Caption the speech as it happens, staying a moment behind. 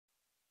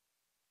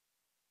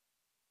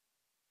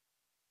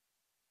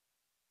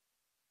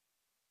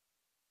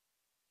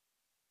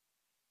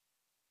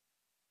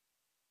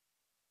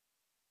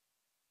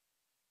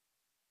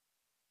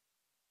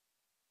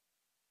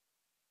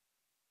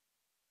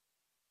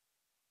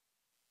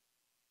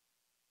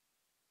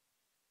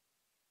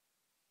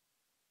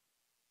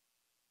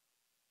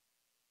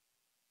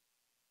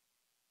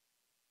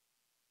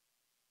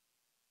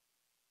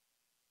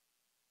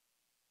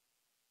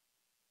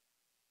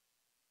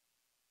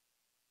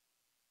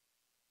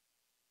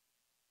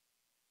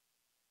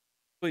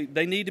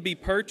They need to be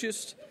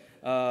purchased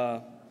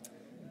by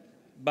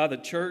the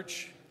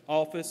church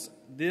office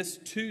this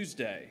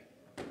Tuesday.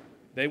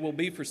 They will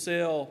be for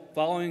sale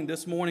following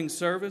this morning's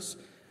service.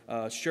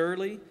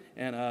 Shirley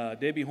and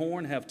Debbie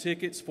Horn have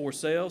tickets for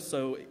sale,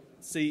 so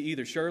see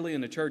either Shirley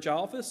in the church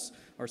office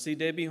or see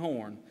Debbie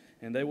Horn,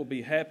 and they will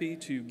be happy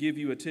to give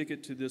you a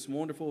ticket to this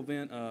wonderful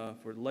event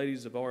for the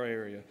ladies of our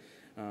area.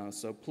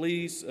 So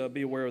please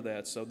be aware of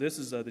that. So this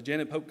is the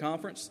Janet Pope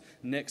Conference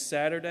next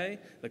Saturday.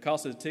 The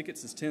cost of the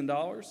tickets is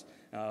 $10.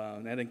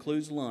 And that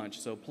includes lunch.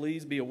 So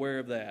please be aware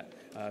of that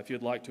if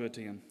you'd like to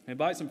attend.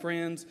 Invite some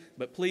friends,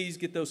 but please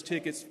get those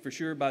tickets for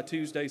sure by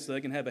Tuesday so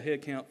they can have a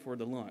head count for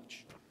the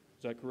lunch.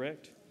 Is that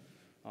correct?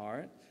 All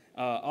right.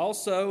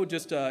 Also,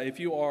 just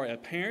if you are a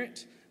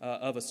parent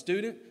of a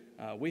student,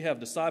 we have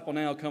Disciple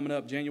Now coming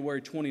up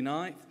January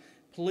 29th.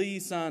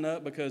 Please sign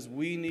up because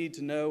we need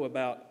to know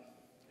about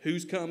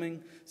who's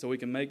coming, so we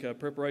can make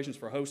preparations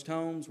for host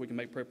homes, we can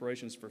make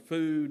preparations for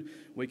food,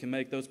 we can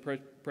make those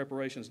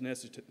preparations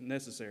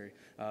necessary.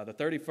 The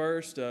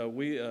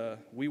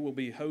 31st, we will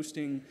be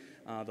hosting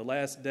the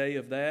last day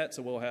of that,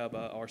 so we'll have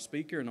our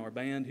speaker and our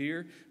band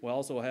here. We'll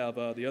also have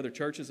the other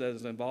churches that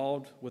is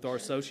involved with our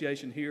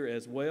association here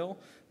as well.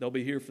 They'll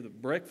be here for the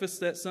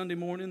breakfast that Sunday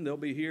morning. They'll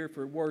be here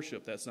for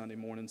worship that Sunday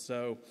morning.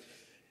 So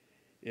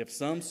if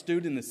some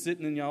student is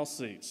sitting in y'all's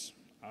seats,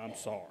 I'm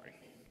sorry.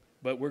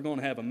 But we're going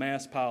to have a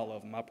mass pile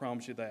of them, I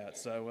promise you that.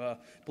 So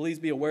please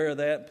be aware of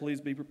that. Please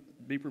be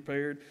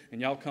prepared.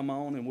 And y'all come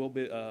on and we'll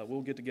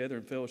get together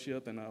in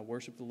fellowship and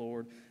worship the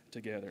Lord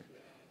together.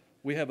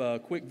 We have a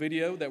quick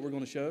video that we're going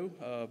to show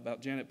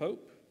about Janet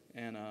Pope.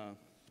 And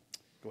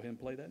go ahead and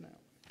play that now.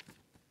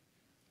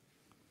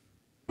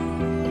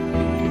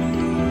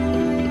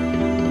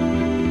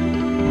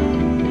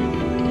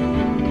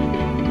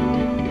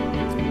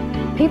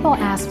 People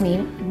ask me,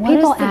 what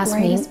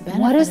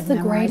is the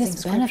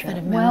greatest benefit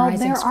of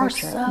memorizing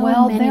Scripture?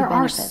 Well, there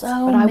are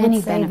so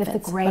many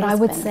benefits, but I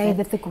would say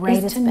that the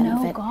greatest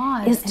benefit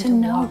is to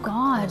know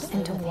God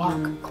and to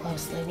walk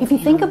closely with Him. If you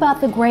think about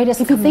the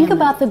greatest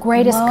commandment, love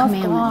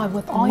God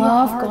with all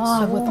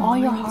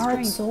your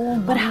heart, soul,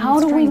 but how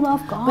do we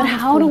love God? But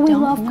how do we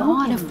love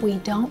God if we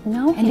don't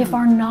know Him? And if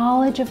our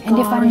knowledge of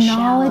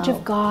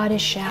God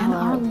is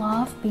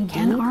shallow,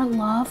 can our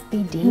love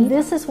be deep? And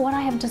this is what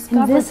I have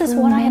discovered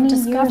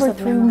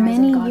through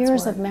many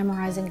years of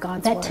memorizing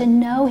God's Word. That to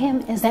know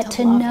Him is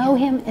to know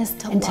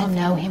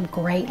Him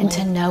greatly, and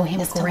to know Him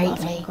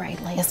greatly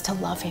is to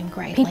love Him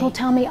greatly. People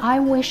tell me, I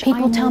wish I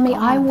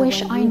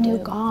knew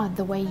God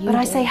the way you do. But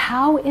I say,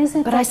 how is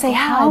it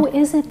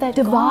that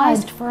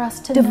devised for us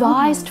to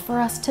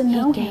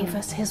know Him? He gave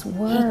us His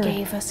Word.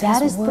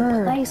 That is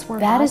the place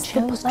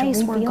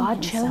where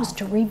God chose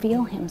to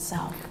reveal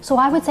Himself. So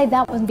I would say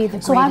that would be the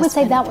greatest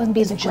benefit,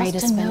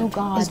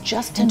 is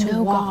just to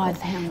know God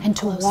with Him and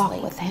to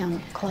walk with Him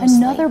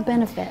closely. Another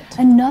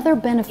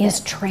benefit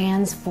is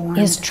transformed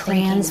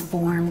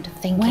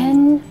thinking.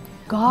 When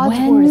God's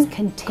Word is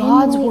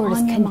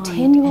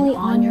continually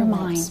on your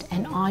mind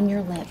and on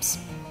your lips,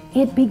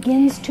 it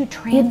begins to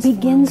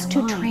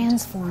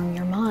transform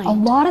your mind. A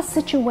lot of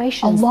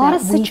situations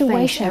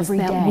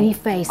that we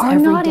face every day are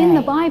not in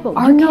the Bible.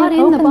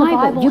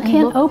 You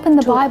can't open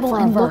the Bible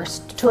and look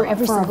for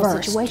every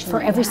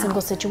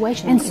single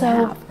situation.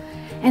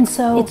 And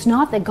so it's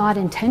not that God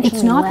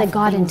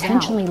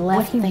intentionally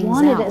left things out. What He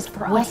wanted is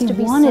for us to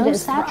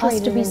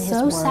be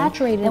so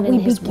saturated in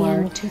His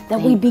Word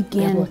that we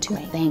begin to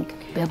think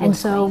biblically. And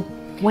so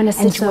when a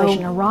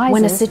situation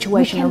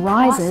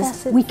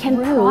arises, we can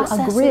process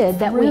a grid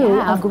that we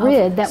have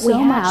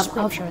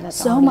of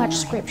so much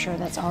Scripture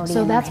that's already.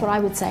 So that's what I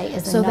would say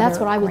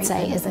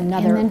is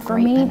another. And then for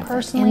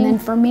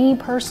me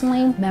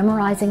personally,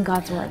 memorizing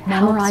God's Word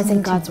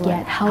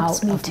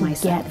helps me to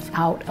get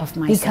out of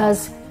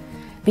myself.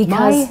 Because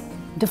my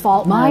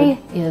default mode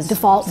is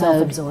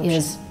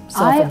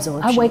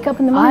self-absorption. I wake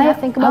up in the morning, I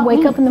think about me.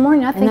 And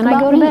then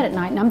I go to bed at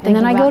night, and I'm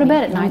thinking about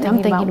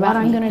what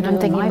I'm going to do. I'm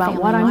thinking about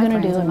what I'm going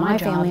to do in my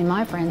family and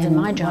my friends and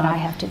my job. What I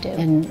have to do.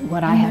 And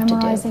what I have to do.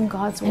 Memorizing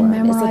God's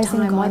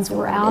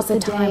Word is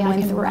a time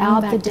when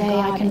throughout the day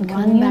I can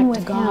commune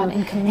with God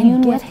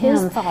and get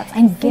His thoughts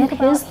and think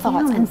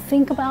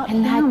about Him.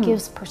 And that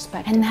gives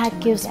perspective.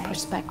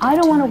 I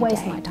don't want to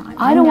waste my time.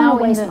 I'm now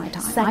in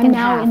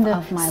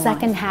the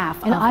second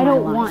half, and I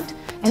don't want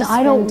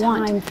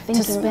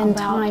to spend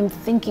time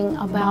thinking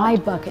about my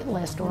bucket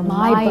list or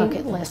my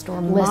list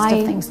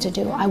of things to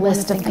do. I want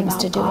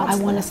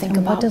to think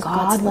about what does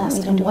God want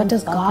me to do. What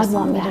does God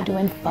want me to do?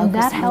 And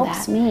that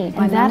helps me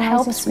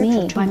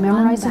by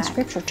memorizing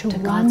Scripture to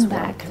run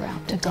back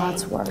to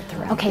God's Word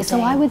throughout. Okay,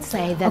 so I would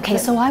say that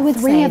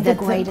three of the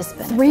greatest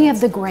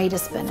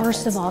benefits.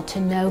 First of all, to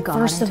know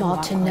God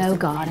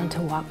and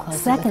to walk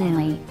closely with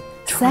Him.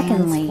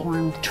 Secondly,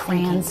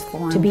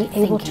 transformed, to be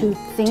able to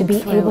think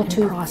through and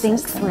process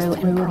things through a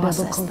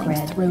biblical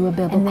grid.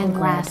 And then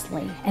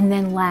lastly,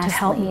 to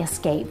help me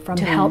escape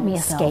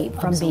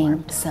from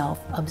being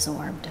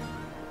self-absorbed.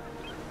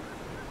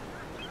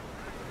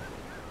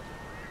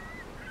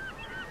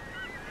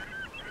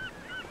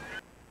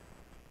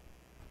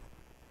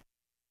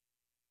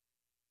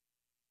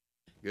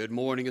 Good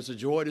morning. It's a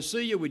joy to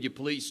see you. Would you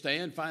please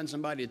stand? Find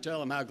somebody to tell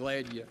them how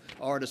glad you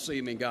are to see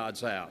them in God's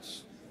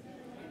house.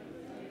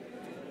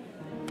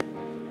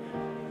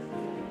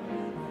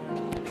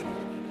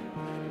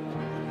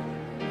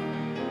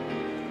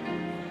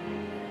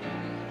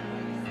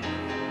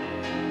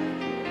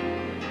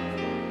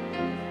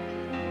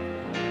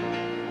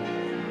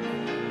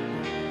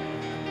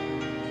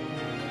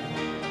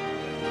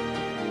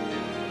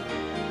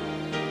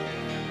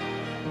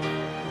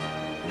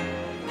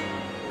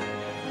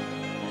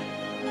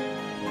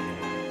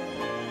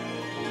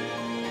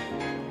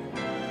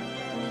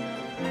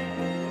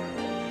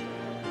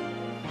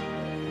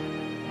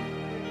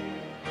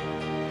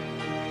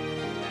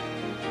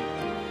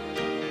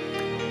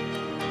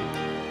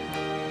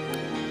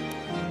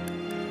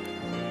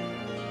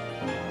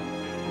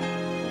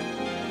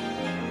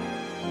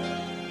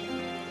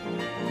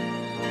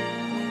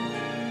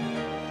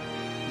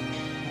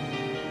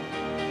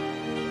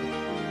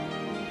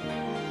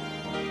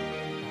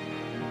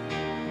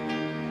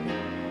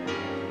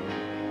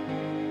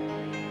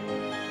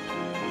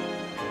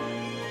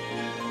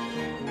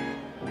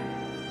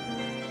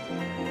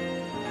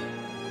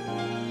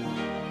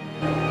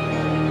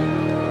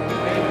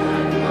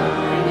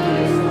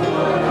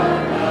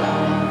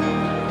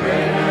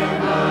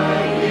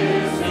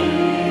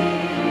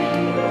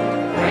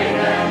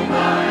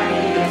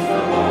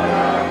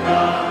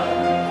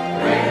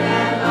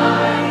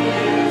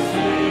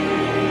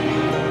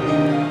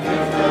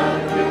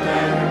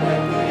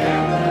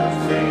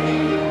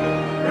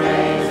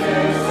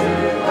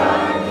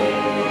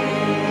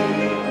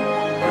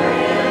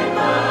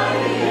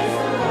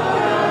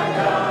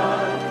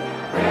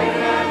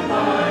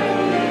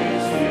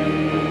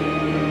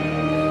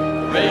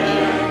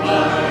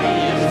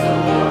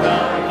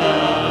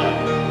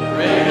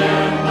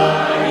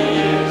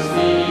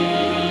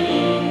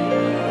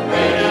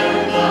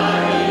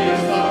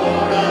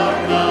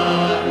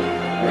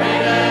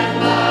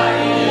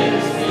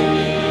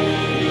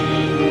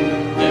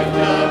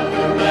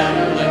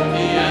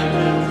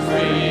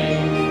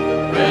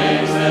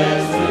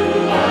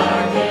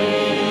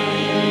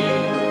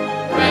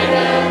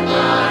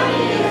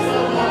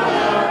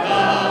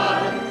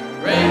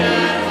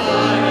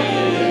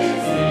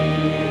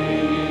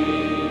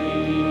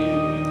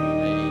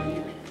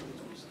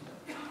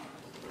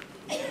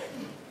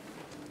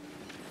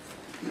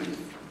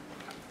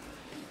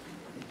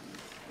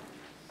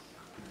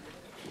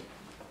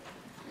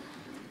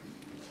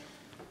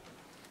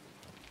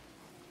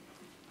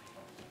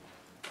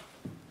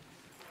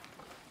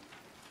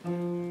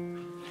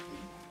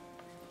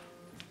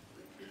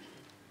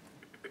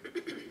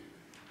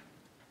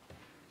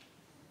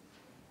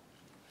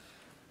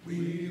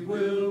 We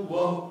will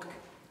walk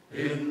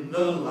in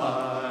the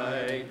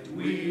light.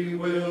 We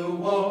will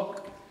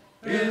walk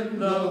in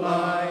the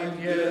light.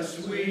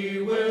 Yes,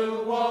 we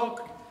will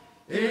walk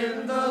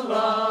in the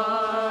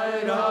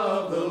light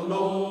of the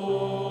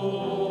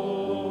Lord.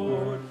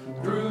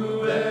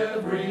 Through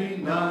every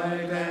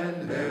night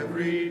and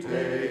every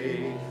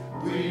day,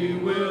 we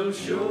will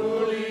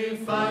surely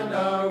find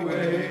our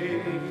way.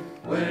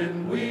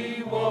 When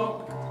we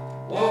walk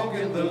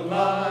in the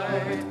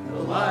light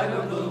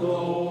of the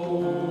Lord.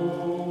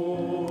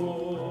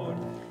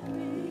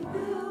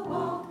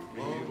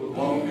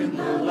 Walk in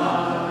the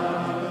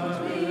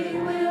light. We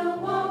will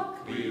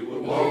walk. We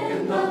will walk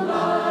in the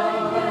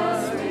light.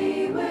 Yes,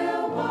 we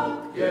will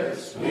walk.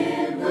 Yes, we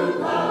will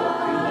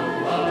walk in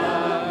the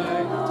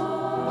light.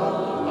 The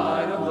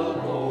light of the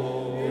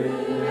Lord.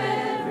 Through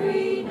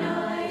every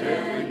night,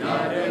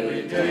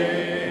 every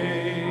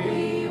day,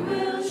 we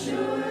will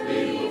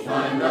surely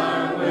find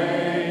our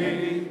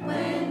way.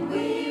 When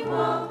we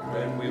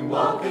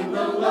walk in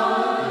the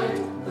light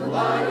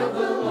of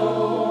the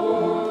Lord.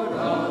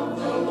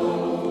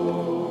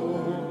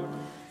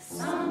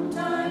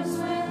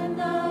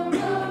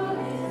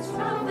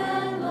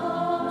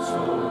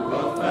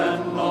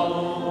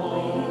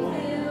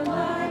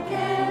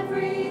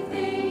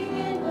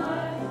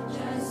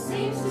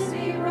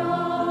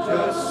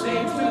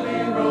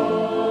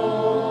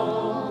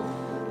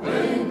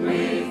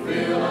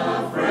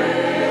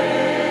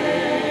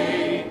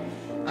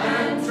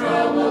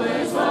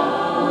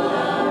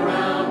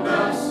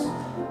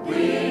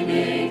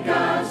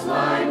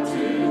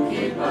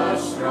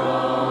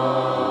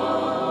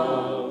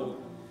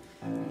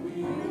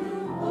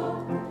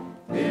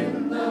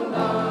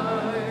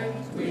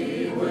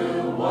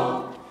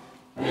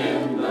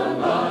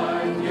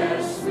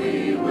 Yes,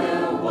 we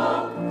will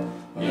walk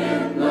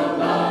in the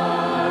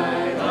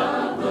light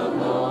of the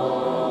Lord.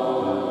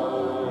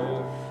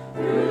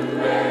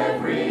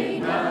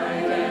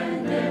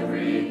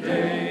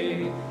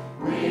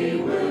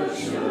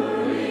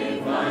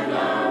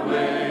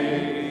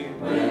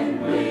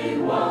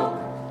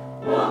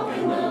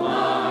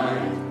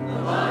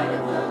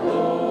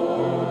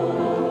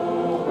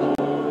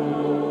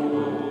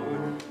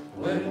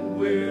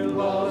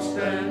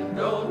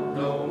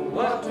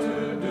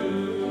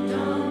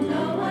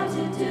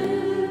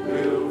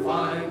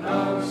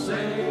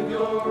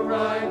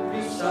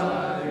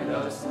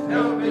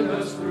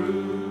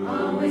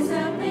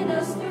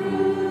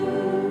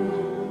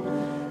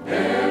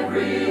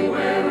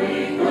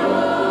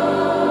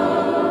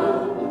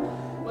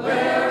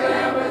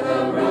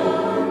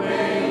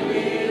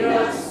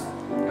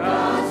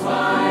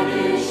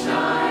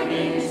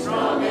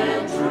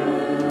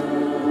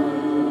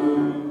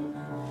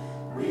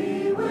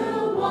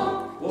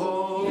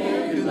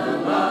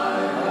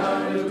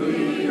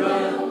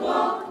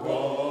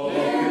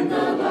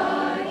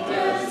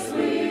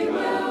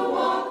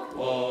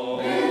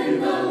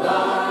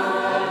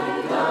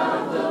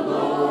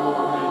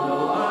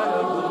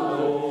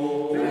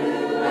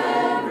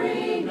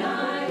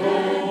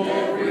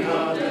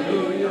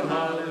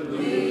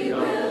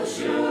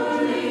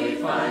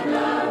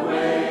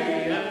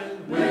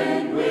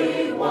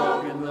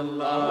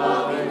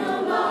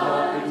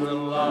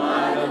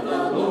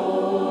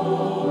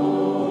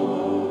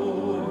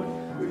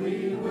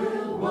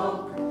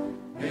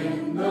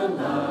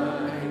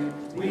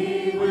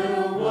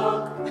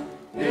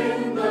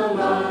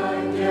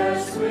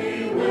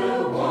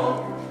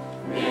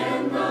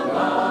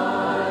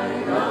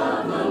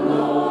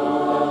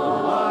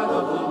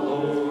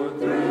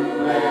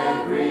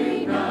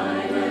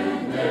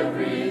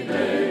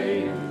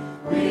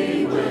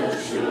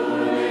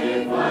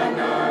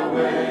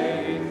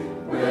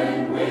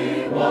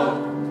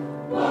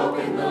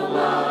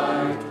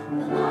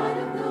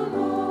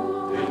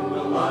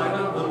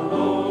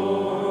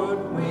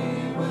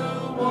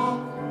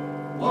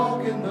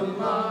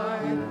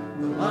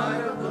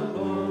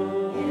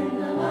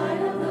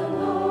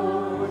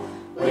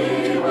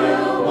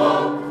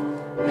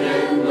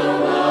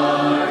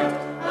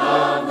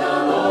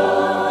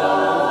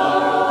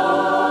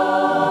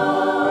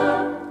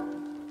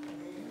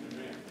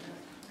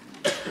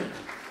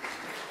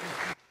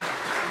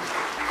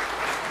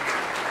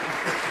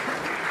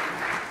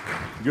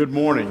 Good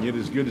morning. It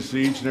is good to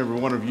see each and every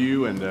one of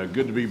you, and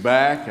good to be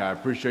back. I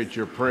appreciate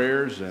your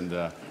prayers and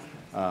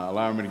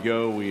allowing me to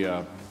go. We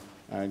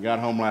got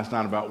home last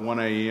night about 1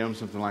 a.m.,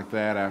 something like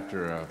that,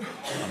 after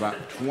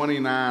about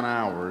 29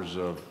 hours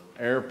of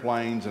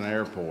airplanes and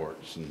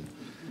airports and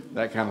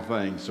that kind of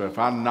thing. So if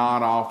I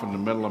nod off in the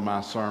middle of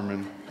my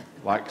sermon,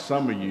 like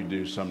some of you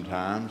do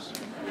sometimes,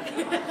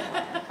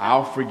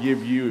 I'll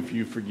forgive you if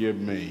you forgive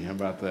me. How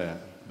about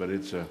that? But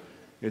it's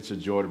a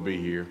joy to be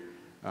here.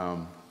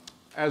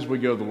 As we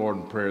go to the Lord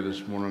in prayer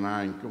this morning,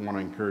 I want to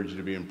encourage you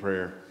to be in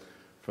prayer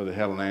for the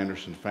Helen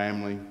Anderson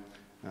family.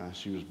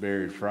 She was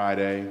buried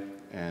Friday,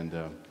 and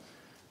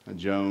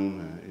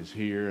Joan is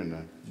here,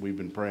 and we've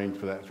been praying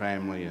for that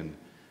family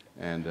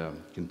and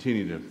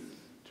continue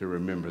to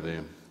remember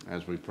them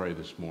as we pray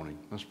this morning.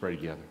 Let's pray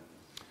together.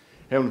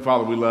 Heavenly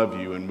Father, we love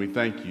you, and we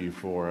thank you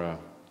for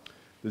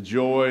the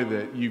joy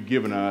that you've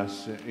given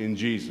us in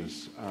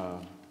Jesus.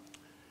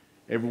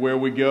 Everywhere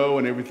we go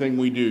and everything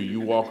we do,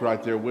 you walk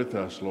right there with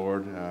us,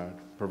 Lord,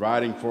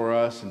 providing for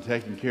us and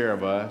taking care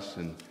of us.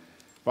 And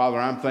Father,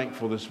 I'm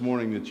thankful this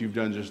morning that you've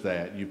done just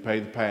that. You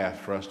paved the path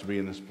for us to be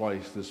in this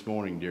place this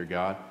morning, dear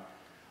God.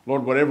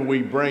 Lord, whatever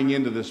we bring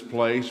into this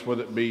place,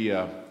 whether it be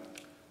a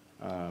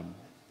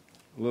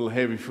little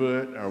heavy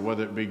foot, or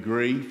whether it be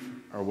grief,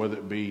 or whether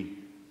it be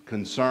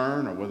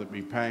concern, or whether it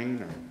be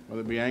pain, or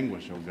whether it be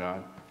anguish, oh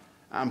God,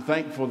 I'm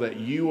thankful that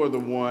you are the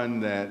one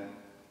that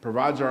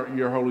provides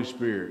your Holy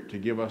Spirit to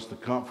give us the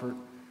comfort,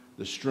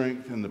 the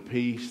strength, and the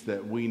peace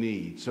that we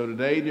need. So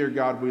today, dear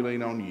God, we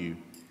lean on you.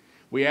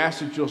 We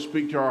ask that you'll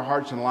speak to our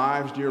hearts and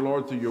lives, dear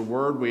Lord, through your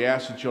word. We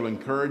ask that you'll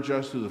encourage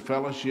us through the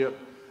fellowship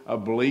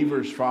of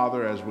believers,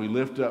 Father, as we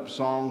lift up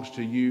songs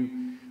to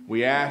you.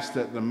 We ask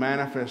that the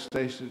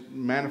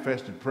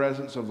manifested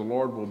presence of the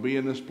Lord will be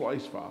in this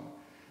place, Father.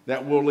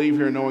 That we'll leave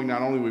here knowing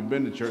not only we've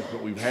been to church,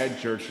 but we've had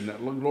church, and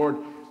that, Lord,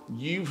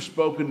 you've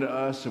spoken to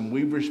us and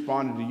we've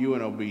responded to you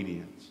in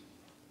obedience.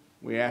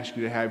 We ask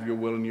you to have your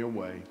will and your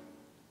way.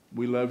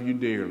 We love you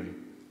dearly,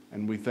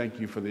 and we thank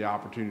you for the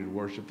opportunity to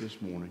worship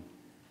this morning.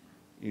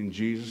 In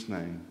Jesus'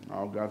 name,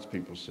 all God's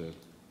people said,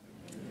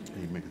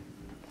 amen.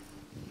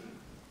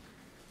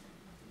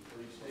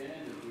 Please stand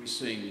as we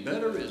sing,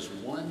 Better Is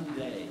One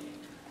Day.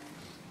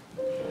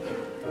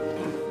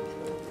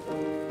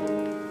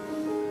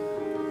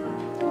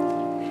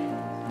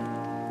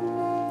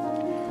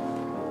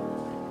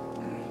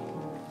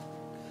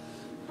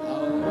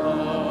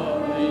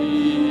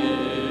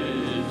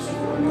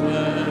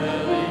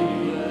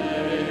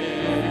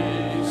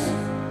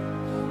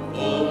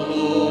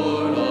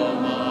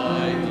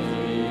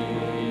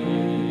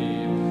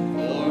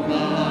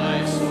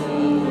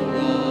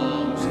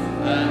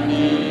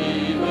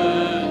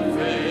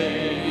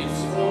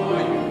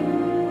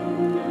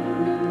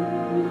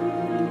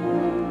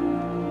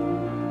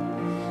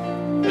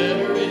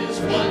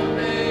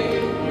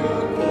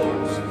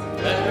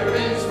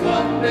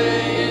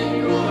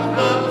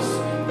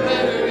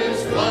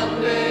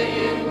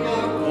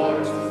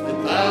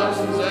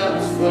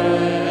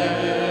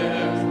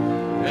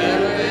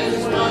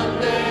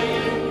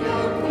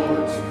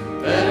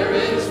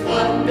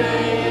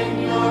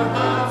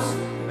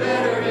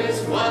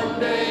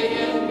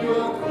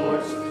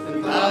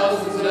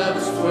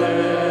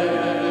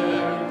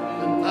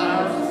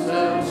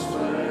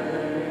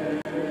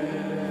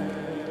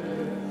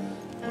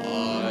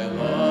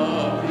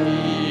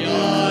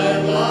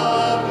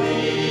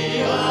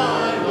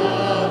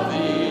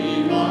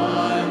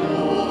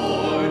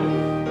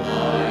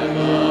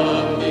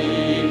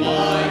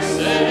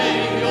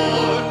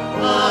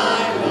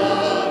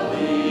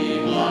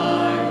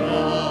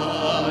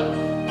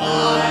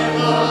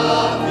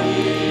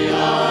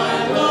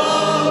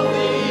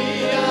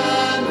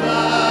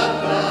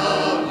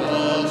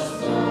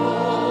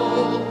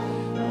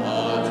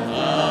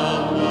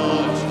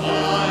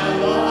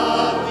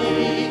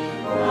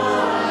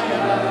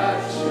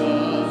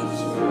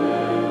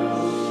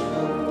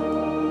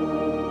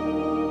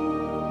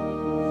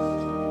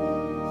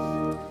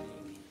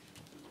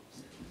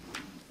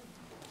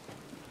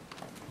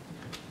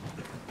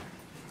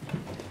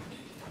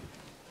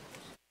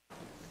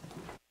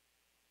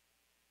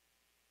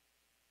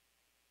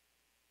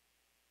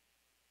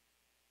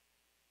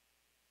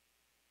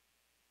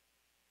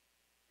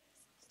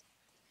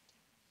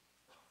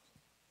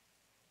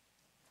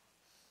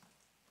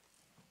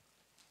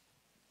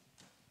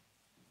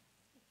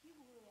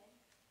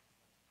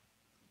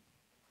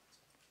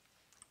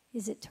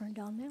 Is it turned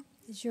on now?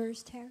 Is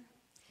yours, Tara?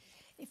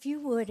 If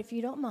you would, if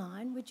you don't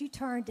mind, would you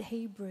turn to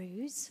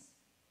Hebrews?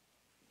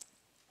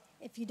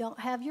 If you don't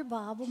have your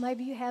Bible,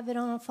 maybe you have it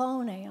on a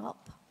phone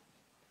app.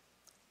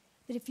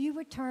 But if you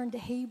would turn to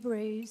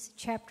Hebrews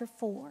chapter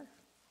 4,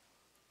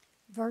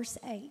 verse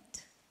 8.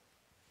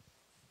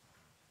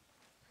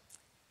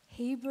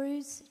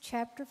 Hebrews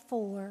chapter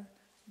 4,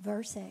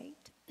 verse 8.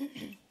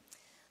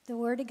 The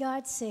Word of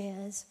God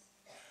says,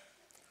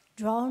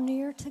 draw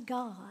near to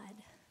God,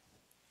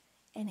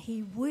 and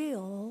He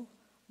will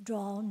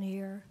draw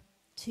near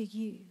to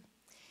you.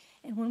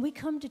 And when we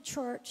come to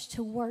church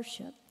to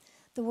worship,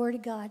 The Word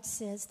of God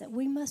says that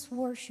we must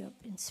worship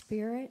in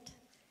spirit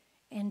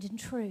and in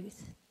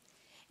truth.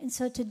 And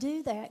so to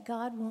do that,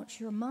 God wants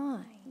your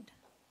mind.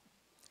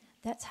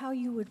 That's how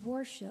you would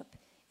worship,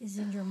 is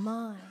in your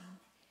mind.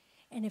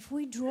 And if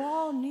we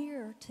draw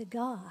near to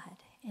God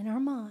in our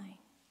mind,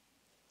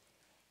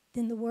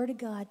 then the Word of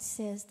God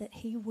says that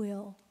He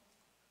will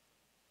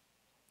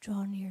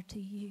draw near to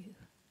you.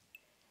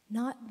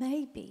 Not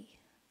maybe,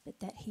 but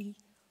that He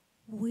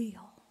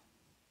will.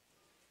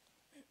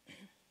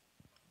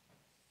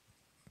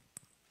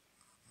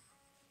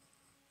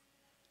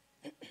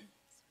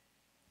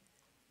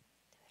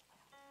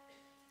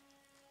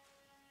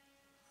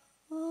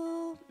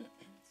 Oh,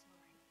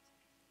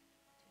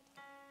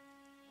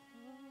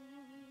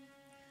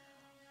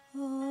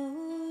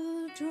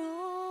 oh,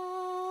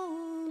 draw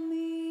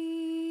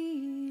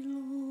me,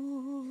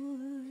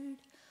 Lord.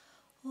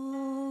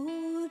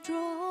 Oh,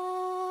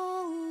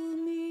 draw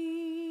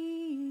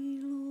me,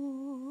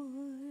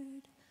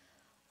 Lord.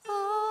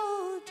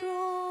 Oh,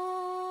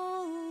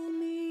 draw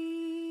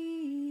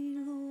me,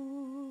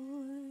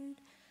 Lord.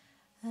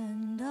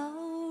 And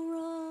I'll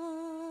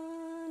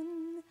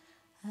run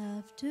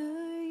after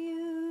you.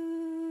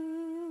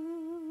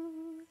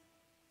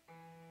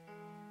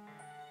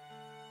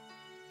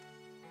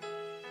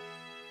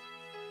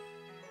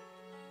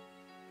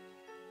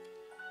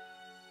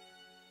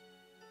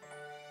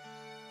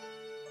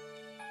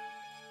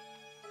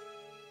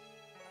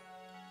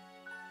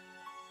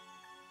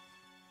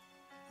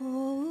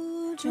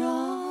 Oh,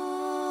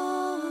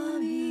 draw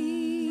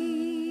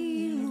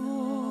me,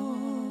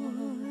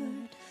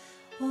 Lord.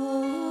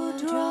 Oh,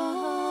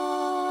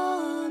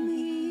 draw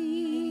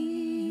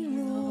me,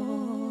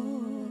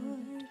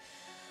 Lord.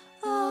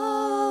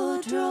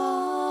 Oh,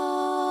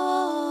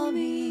 draw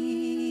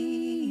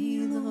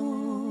me,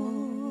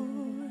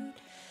 Lord.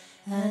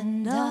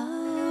 And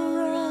I'll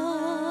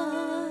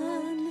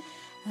run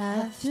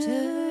after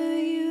you.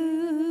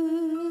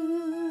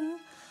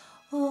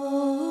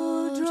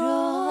 Oh,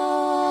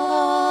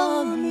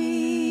 draw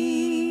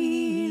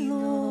me,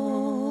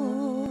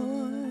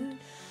 Lord.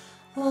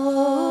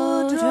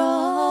 Oh,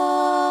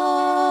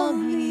 draw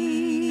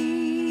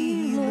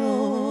me,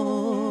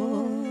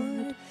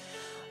 Lord.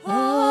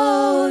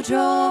 Oh,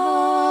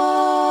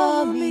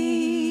 draw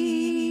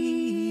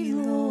me,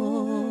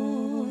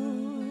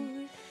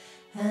 Lord.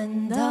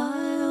 And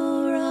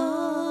I'll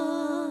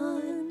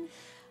run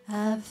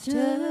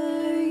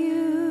after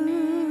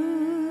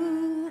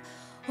you.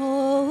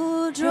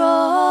 Oh,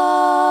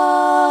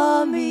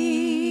 draw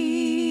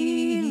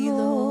me,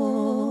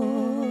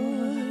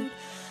 Lord.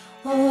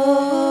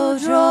 Oh,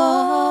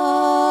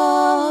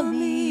 draw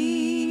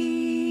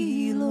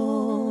me,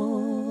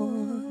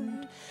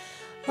 Lord.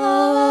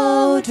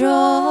 Oh,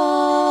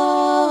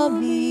 draw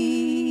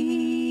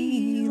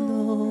me,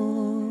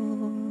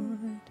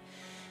 Lord.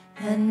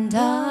 And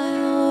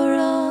I'll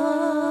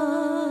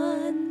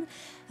run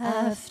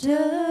after you.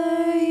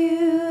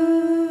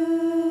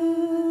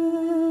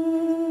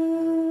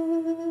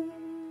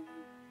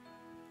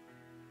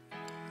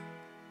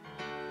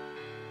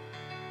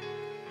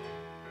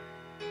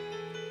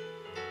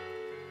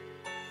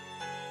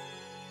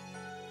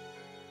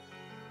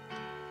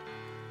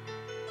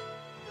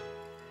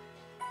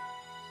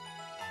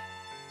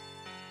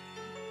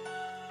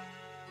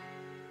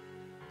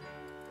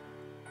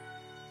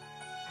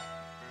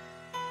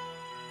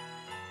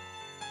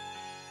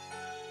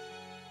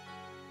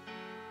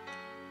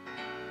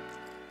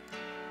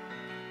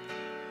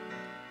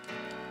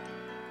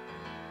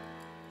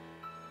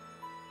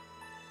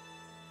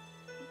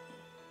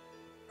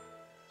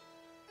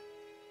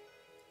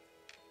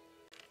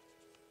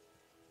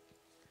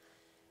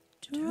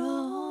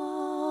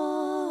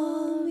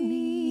 Draw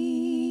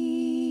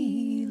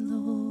me,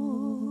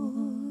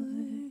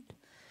 Lord.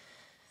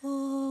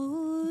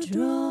 Oh,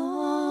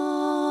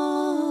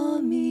 draw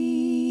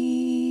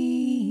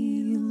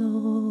me,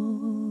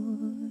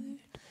 Lord.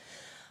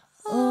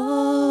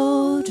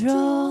 Oh,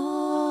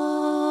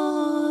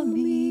 draw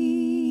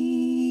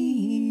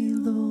me,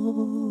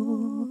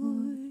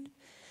 Lord.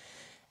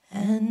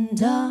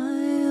 And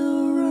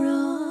I'll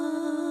run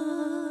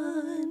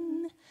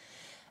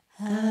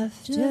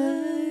after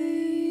you.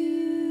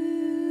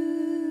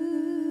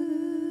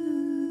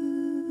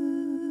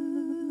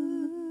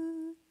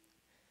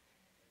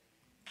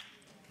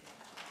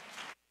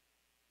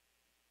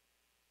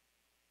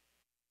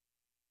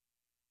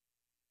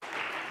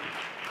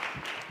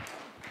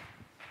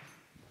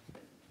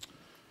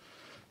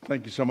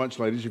 Thank you so much,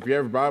 ladies. If you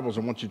have your Bibles,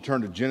 I want you to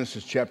turn to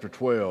Genesis chapter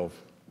 12.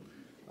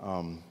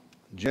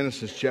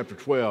 Genesis chapter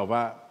 12.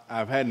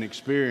 I've had an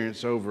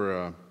experience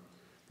over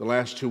the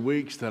last 2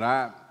 weeks that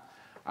I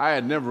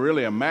had never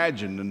really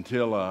imagined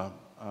until a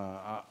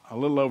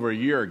little over a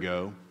year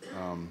ago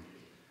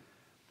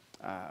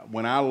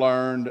when I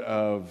learned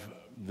of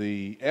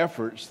the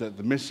efforts that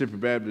the Mississippi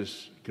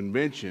Baptist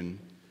Convention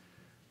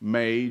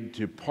made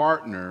to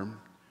partner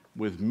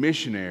with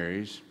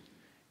missionaries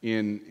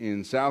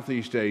in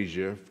Southeast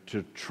Asia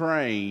to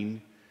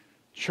train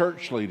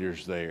church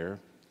leaders there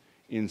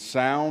in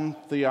sound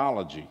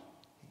theology.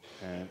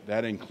 And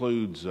that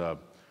includes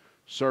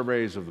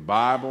surveys of the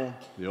Bible,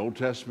 the Old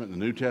Testament, the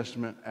New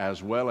Testament,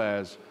 as well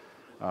as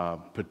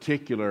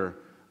particular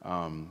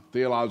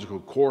theological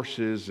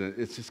courses.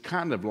 It's just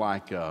kind of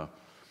like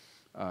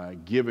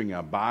giving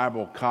a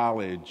Bible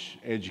college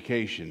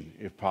education,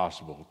 if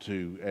possible,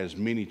 to as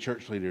many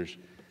church leaders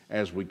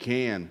as we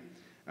can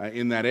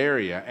in that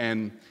area.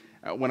 And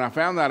when I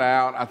found that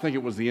out, I think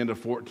it was the end of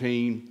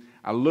 14,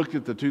 I looked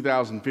at the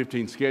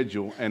 2015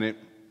 schedule, and it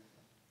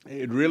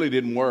really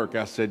didn't work.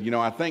 I said,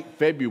 I think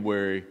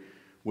February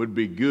would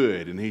be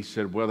good. And he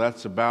said, well,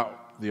 that's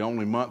about the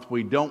only month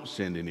we don't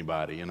send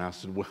anybody. And I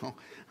said, well,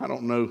 I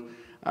don't know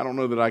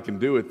that I can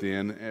do it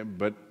then.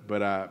 But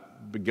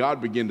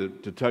God began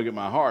to tug at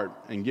my heart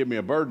and give me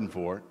a burden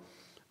for it,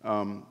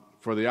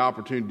 for the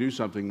opportunity to do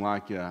something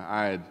like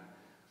I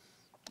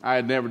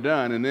had never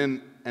done.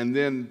 And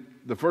then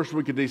the first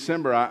week of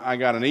December, I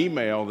got an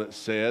email that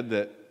said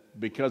that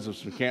because of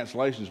some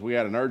cancellations, we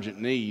had an urgent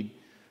need,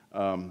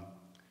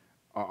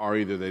 or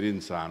either they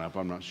didn't sign up,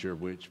 I'm not sure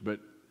which, but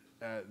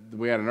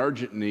we had an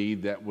urgent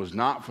need that was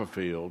not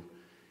fulfilled,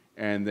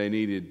 and they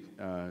needed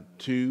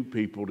 2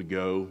 people to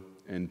go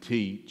and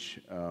teach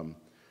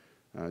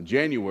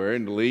January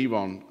and to leave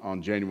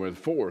on January the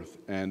 4th,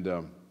 and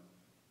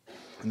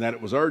that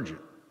it was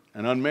urgent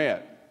and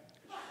unmet.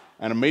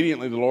 And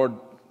immediately the Lord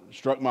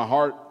struck my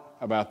heart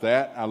about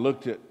that. I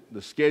looked at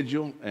the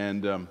schedule,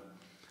 and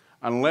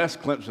unless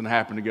Clemson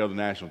happened to go to the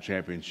national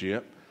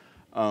championship,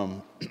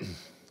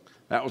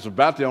 that was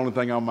about the only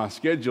thing on my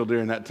schedule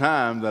during that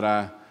time that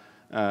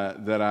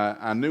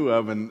I knew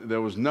of, and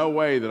there was no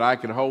way that I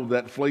could hold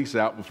that fleece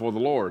out before the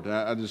Lord.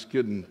 I just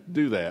couldn't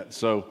do that.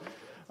 So,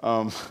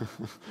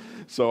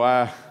 so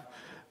I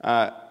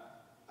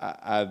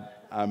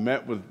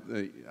met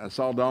with, I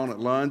saw Dawn at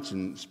lunch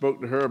and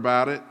spoke to her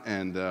about it,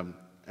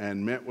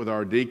 and met with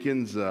our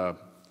deacons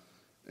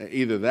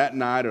either that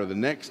night or the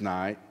next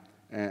night,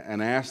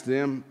 and asked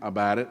them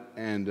about it.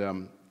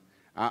 And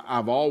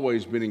I've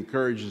always been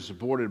encouraged and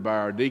supported by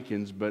our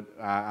deacons, but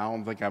I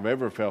don't think I've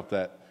ever felt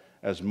that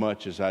as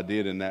much as I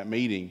did in that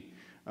meeting,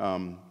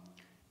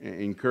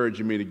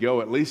 encouraging me to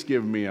go, at least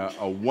giving me a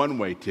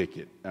one-way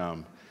ticket.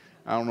 I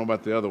don't know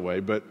about the other way,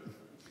 but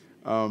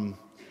and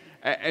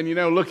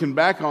looking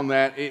back on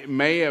that, it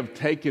may have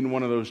taken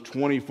one of those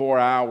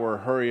 24-hour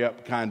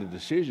hurry-up kind of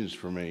decisions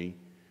for me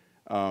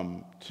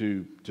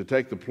to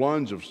take the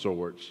plunge of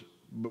sorts,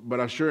 but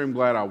I sure am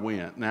glad I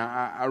went. Now,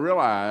 I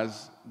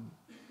realize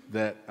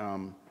that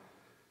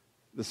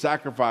the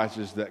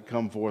sacrifices that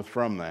come forth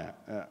from that.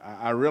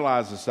 I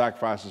realize the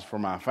sacrifices for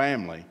my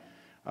family.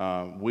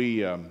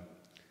 We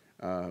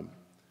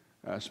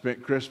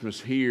spent Christmas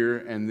here,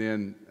 and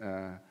then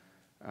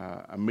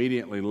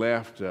immediately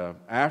left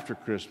after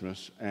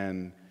Christmas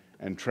and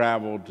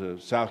traveled to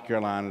South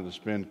Carolina to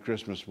spend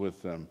Christmas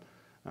with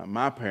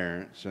my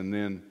parents, and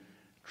then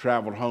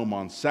traveled home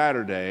on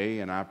Saturday,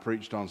 and I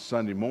preached on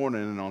Sunday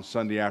morning, and on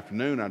Sunday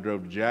afternoon I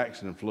drove to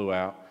Jackson and flew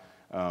out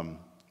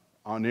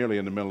nearly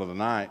in the middle of the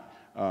night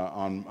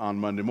on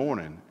Monday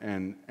morning.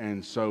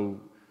 And so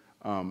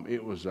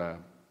it was a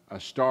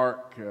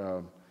stark,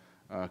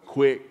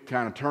 quick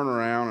kind of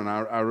turnaround, and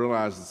I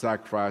realized the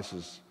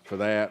sacrifices for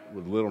that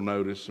with little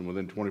notice and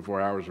within 24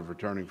 hours of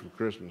returning from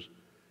Christmas.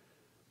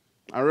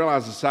 I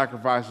realized the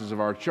sacrifices of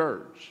our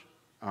church.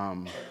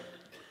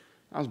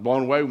 I was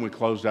blown away when we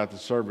closed out the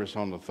service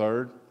on the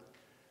 3rd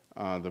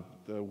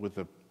with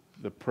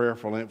the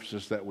prayerful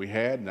emphasis that we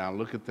had. And I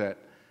look at that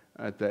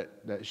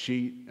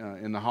sheet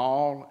in the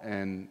hall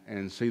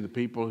and see the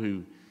people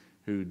who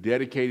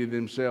dedicated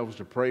themselves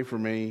to pray for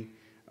me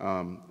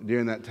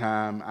during that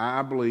time.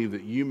 I believe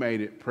that you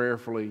made it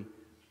prayerfully,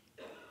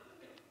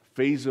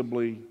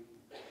 feasibly,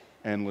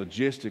 and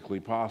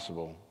logistically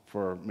possible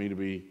for me to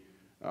be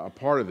a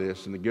part of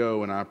this and to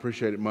go, and I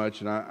appreciate it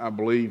much, and I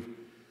believe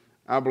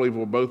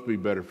we'll both be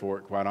better for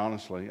it, quite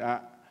honestly.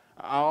 I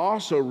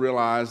also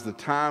realize the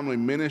timely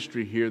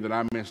ministry here that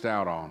I missed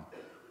out on.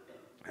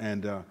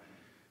 And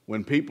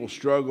when people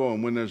struggle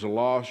and when there's a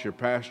loss, your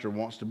pastor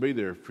wants to be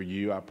there for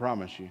you, I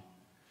promise you.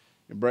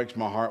 It breaks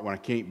my heart when I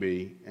can't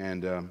be,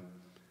 and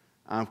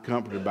I'm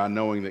comforted by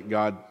knowing that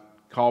God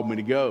called me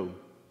to go.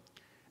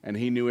 And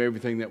He knew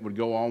everything that would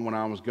go on when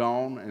I was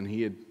gone, and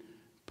He had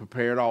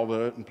prepared all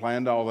that and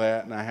planned all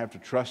that, and I have to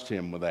trust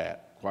Him with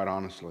that, quite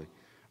honestly.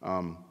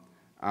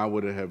 I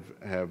would have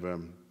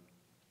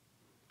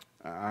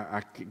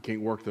I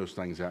can't work those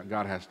things out.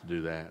 God has to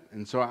do that.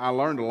 And so I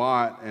learned a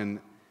lot, and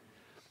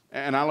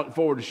I look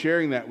forward to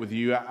sharing that with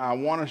you. I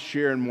want to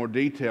share in more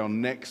detail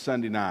next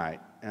Sunday night,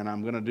 and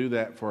I'm going to do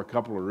that for a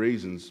couple of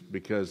reasons,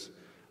 because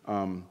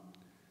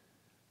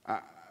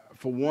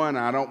for one,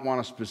 I don't want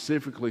to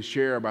specifically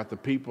share about the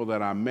people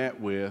that I met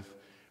with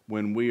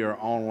when we are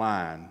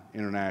online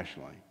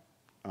internationally.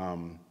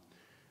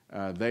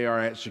 They are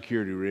at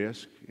security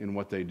risk in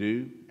what they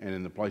do and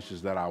in the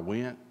places that I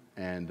went,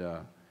 and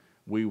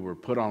we were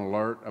put on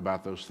alert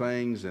about those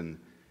things, and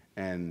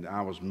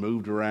I was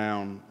moved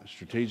around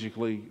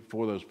strategically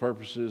for those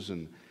purposes,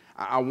 and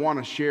I want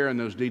to share in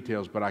those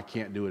details, but I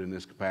can't do it in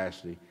this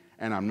capacity,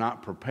 and I'm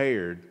not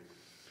prepared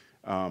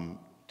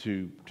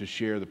to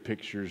share the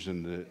pictures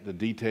and the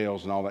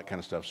details and all that kind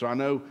of stuff. So I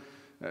know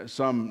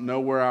some know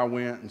where I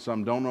went and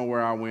some don't know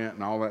where I went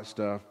and all that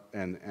stuff,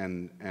 and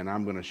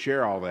I'm going to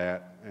share all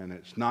that, and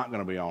it's not going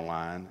to be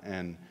online,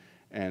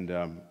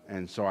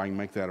 and so I can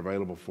make that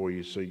available for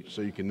you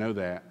so you can know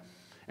that.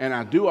 And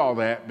I do all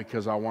that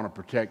because I want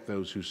to protect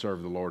those who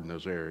serve the Lord in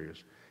those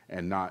areas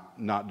and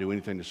not do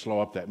anything to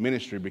slow up that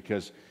ministry,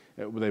 because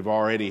they've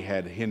already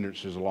had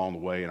hindrances along the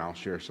way, and I'll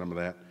share some of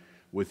that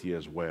with you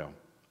as well.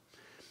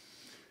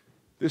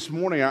 This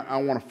morning, I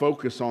want to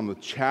focus on the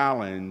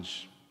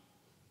challenge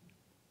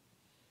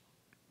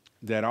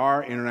that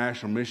our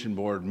International Mission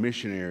Board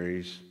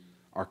missionaries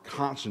are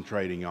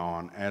concentrating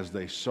on as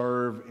they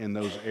serve in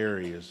those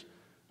areas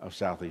of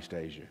Southeast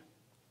Asia.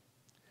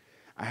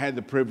 I had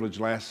the privilege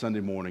last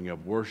Sunday morning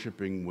of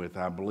worshiping with,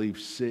 I believe,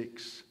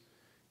 6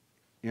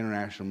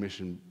 International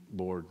Mission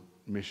Board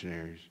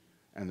missionaries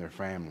and their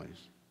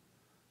families.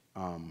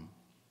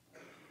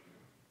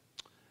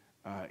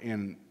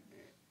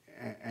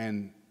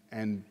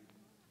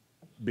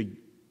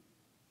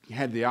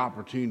 Had the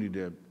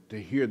opportunity to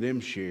hear them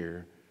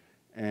share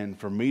and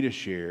for me to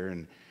share.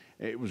 And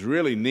it was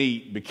really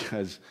neat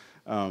because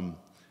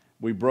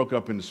we broke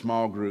up into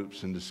small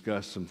groups and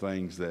discussed some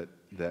things that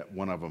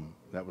one of them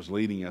that was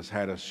leading us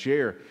had us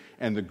share.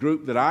 And the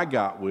group that I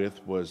got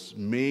with was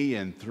me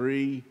and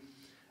 3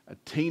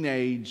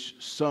 teenage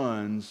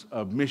sons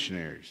of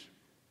missionaries.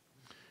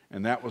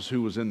 And that was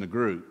who was in the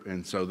group.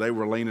 And so they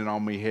were leaning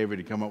on me heavy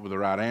to come up with the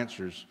right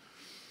answers.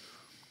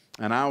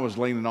 And I was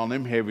leaning on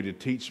them heavy to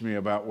teach me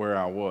about where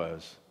I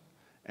was.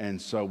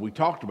 And so we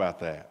talked about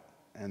that.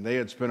 And they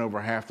had spent over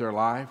half their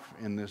life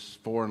in this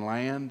foreign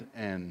land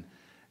and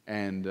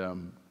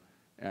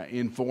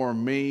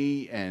informed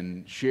me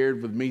and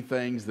shared with me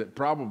things that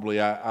probably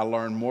I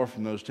learned more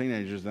from those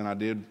teenagers than I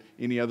did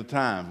any other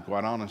time,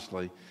 quite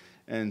honestly.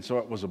 And so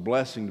it was a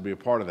blessing to be a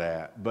part of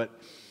that. But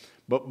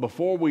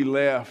before we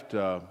left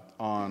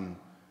on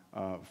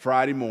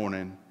Friday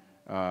morning,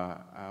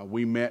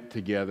 we met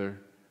together,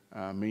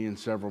 me and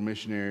several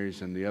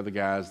missionaries and the other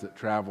guys that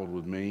traveled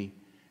with me.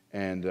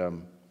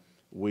 And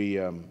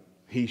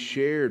he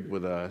shared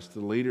with us,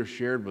 the leader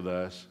shared with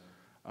us,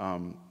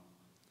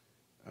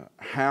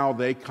 how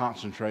they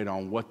concentrate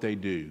on what they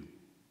do.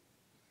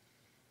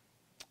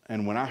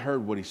 And when I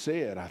heard what he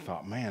said, I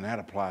thought, man, that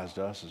applies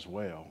to us as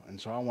well.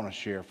 And so I want to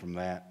share from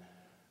that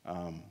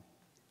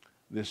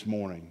this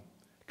morning.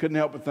 Couldn't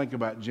help but think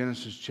about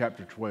Genesis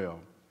chapter 12.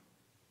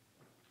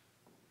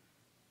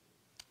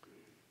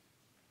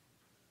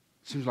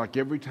 Seems like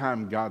every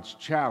time God's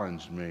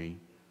challenged me,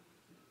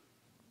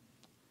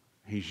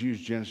 He's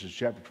used Genesis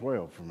chapter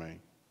 12 for me.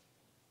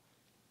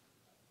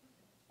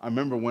 I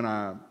remember when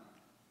I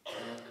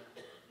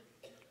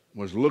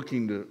was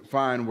looking to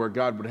find where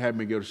God would have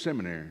me go to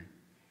seminary,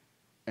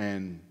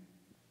 and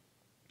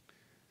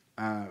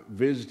I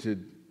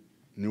visited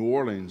New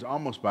Orleans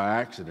almost by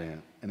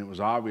accident, and it was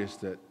obvious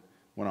that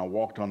when I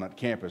walked on that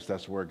campus,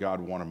 that's where God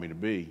wanted me to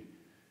be.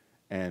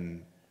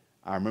 And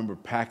I remember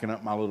packing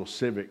up my little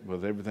Civic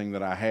with everything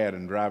that I had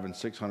and driving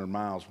 600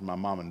 miles from my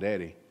mom and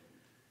daddy,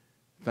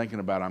 thinking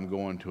about I'm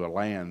going to a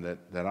land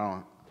that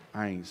I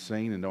ain't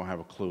seen and don't have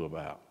a clue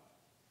about.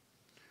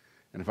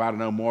 And if I'd have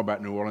known more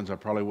about New Orleans, I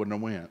probably wouldn't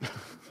have went.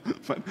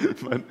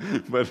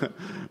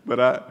 but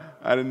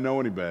I didn't know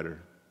any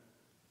better.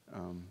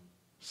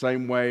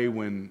 Same way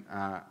when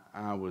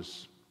I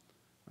was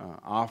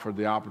offered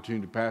the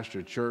opportunity to pastor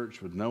a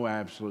church with no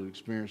absolute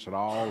experience at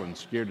all and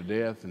scared to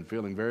death and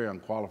feeling very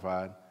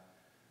unqualified.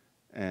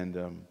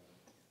 And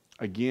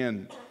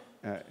again,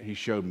 he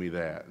showed me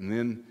that. And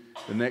then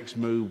the next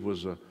move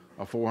was a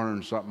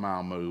 400-something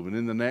mile move. And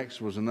then the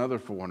next was another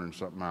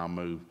 400-something mile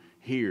move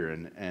here.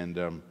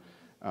 And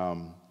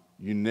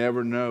you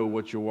never know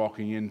what you're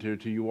walking into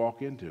till you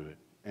walk into it.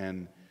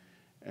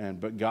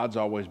 But God's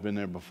always been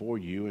there before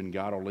you, and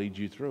God will lead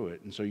you through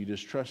it. And so you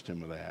just trust Him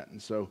with that. And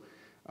so,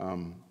 but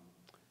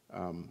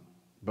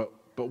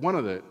one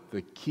of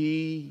the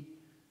key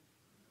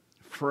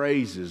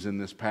phrases in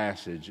this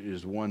passage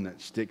is one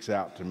that sticks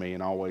out to me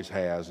and always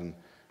has, and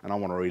I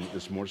want to read it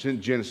this morning. It's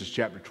in Genesis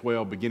chapter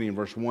 12, beginning in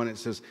verse 1. It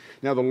says,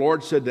 "Now the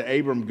Lord said to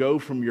Abram, go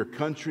from your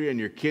country and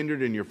your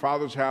kindred and your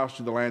father's house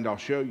to the land I'll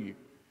show you.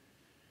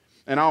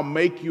 And I'll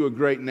make you a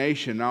great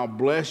nation. I'll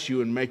bless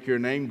you and make your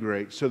name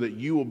great, so that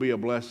you will be a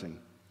blessing.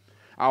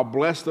 I'll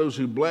bless those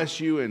who bless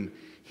you, and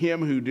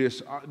him who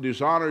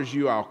dishonors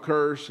you I'll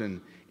curse, and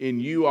in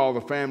you all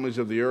the families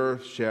of the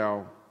earth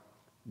shall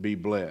be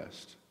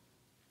blessed."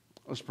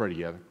 Let's pray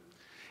together.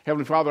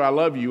 Heavenly Father, I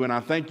love you, and I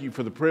thank you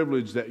for the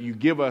privilege that you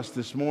give us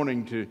this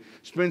morning to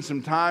spend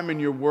some time in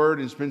your word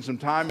and spend some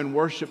time in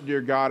worship,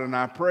 dear God. And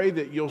I pray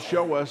that you'll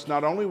show us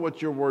not only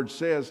what your word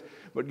says,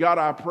 but God,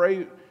 I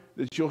pray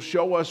that you'll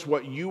show us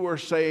what you are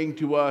saying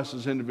to us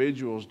as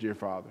individuals, dear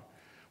Father.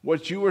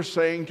 What you are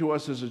saying to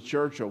us as a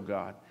church, oh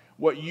God.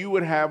 What you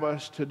would have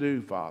us to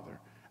do, Father.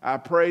 I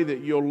pray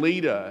that you'll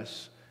lead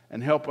us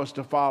and help us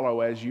to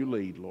follow as you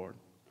lead, Lord.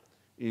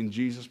 In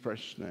Jesus'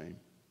 precious name,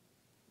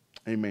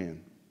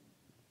 amen.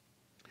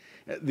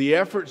 The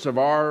efforts of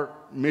our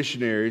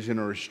missionaries in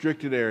a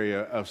restricted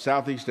area of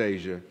Southeast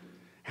Asia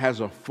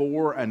has a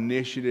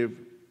 4-initiative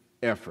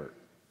effort.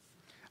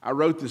 I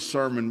wrote this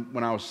sermon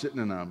when I was sitting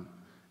in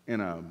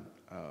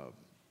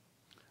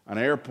an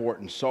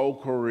airport in Seoul,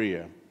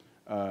 Korea,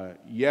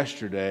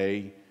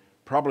 yesterday,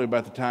 probably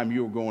about the time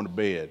you were going to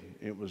bed.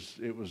 It was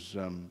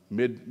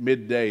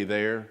midday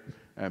there,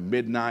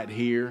 midnight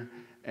here,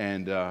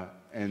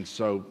 and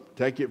so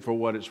take it for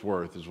what it's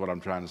worth is what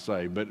I'm trying to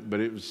say. But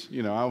it was,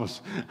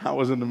 I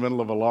was in the middle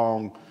of a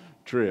long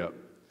trip.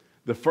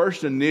 The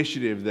first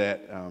initiative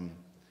that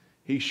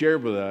he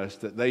shared with us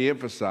that they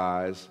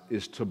emphasize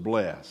is to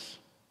bless.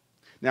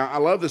 Now, I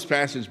love this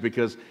passage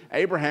because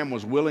Abraham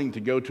was willing to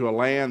go to a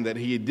land that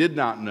he did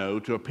not know,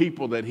 to a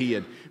people that he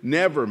had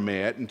never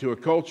met, and to a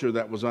culture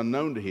that was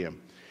unknown to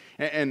him.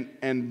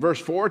 And verse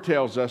 4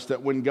 tells us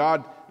that when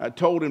God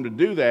told him to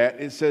do that,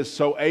 it says,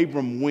 so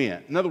Abram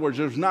went. In other words,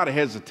 there's not a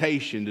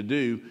hesitation to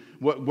do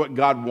what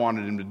God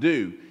wanted him to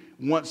do.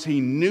 Once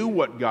he knew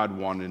what God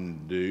wanted him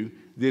to do,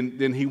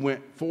 then he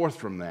went forth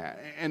from that.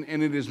 And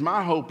it is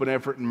my hope and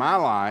effort in my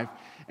life,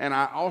 and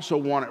I also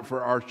want it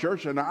for our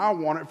church, and I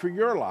want it for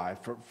your life,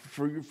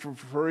 for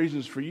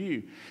reasons for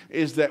you,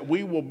 is that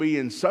we will be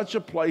in such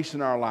a place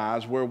in our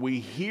lives where we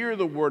hear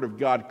the Word of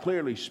God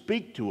clearly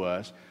speak to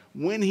us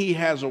when He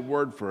has a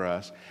word for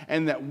us,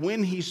 and that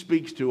when He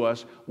speaks to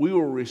us, we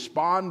will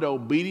respond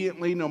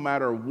obediently no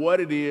matter what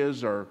it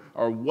is or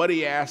what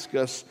He asks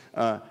us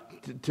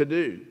to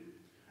do.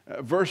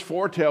 Verse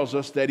 4 tells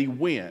us that he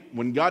went.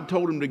 When God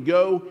told him to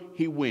go,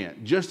 he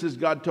went, just as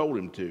God told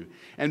him to.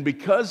 And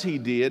because he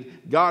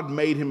did, God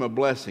made him a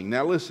blessing.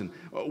 Now listen,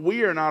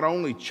 we are not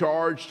only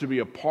charged to be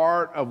a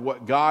part of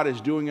what God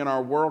is doing in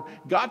our world,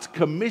 God's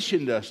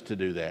commissioned us to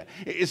do that.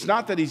 It's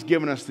not that he's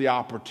given us the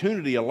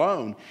opportunity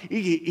alone.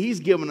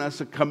 He's given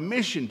us a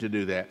commission to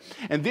do that.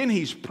 And then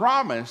he's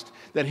promised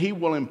that he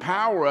will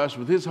empower us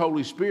with his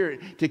Holy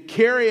Spirit to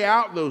carry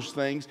out those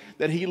things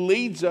that he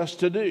leads us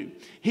to do.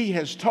 He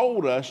has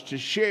told us to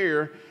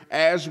share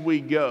as we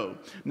go.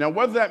 Now,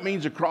 whether that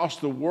means across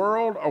the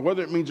world or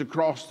whether it means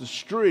across the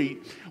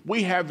street,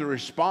 we have the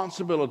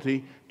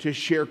responsibility to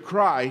share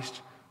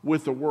Christ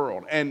with the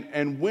world.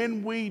 And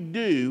when we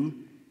do,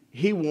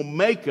 he will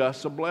make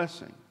us a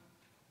blessing.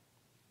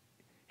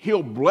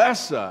 He'll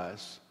bless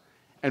us.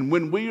 And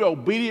when we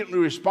obediently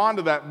respond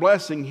to that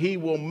blessing, he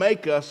will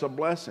make us a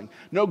blessing.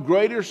 No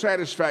greater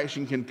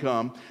satisfaction can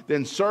come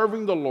than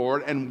serving the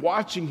Lord and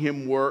watching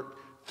him work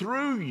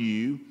through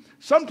you,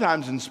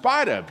 sometimes in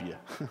spite of you.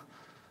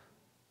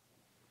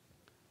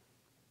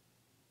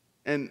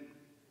 And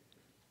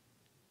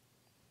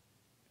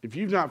if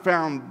you've not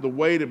found the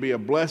way to be a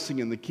blessing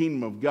in the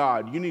kingdom of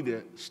God, you need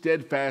to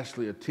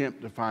steadfastly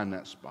attempt to find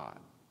that spot.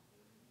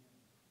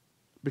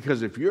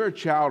 Because if you're a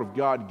child of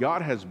God,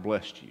 God has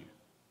blessed you.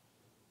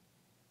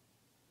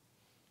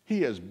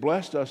 He has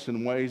blessed us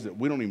in ways that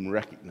we don't even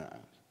recognize.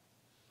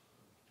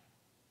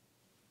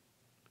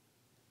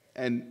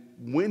 And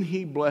when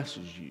he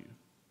blesses you,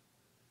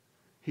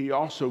 he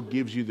also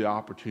gives you the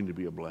opportunity to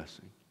be a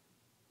blessing.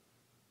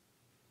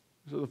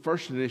 So the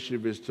first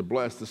initiative is to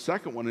bless. The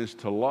second one is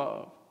to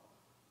love.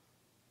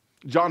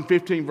 John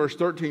 15, verse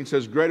 13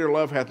 says, greater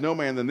love hath no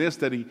man than this,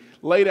 that he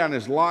lay down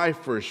his life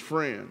for his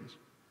friends.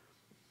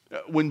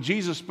 When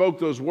Jesus spoke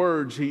those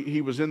words,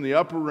 he was in the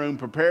upper room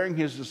preparing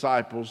his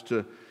disciples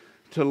to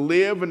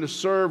live and to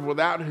serve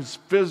without his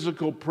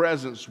physical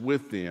presence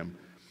with them.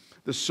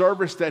 The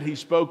service that he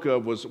spoke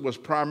of was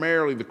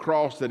primarily the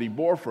cross that he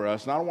bore for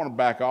us. And I don't want to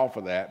back off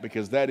of that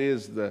because that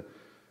is the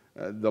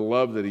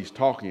love that he's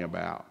talking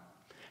about.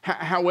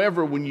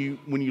 However, when you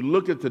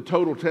look at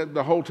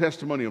the whole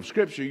testimony of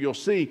Scripture, you'll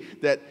see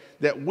that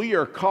we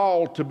are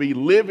called to be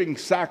living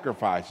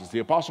sacrifices. The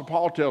Apostle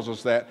Paul tells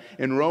us that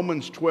in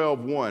Romans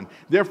 12:1.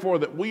 Therefore,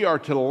 that we are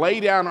to lay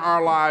down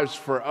our lives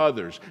for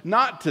others,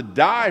 not to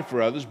die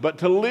for others, but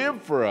to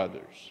live for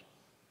others.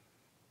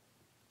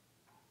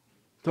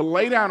 To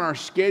lay down our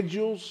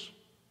schedules,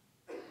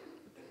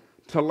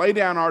 to lay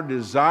down our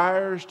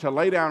desires, to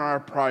lay down our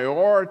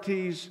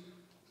priorities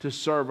to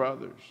serve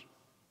others.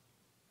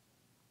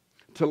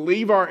 To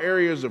leave our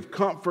areas of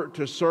comfort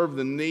to serve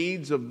the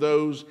needs of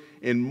those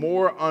in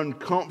more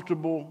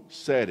uncomfortable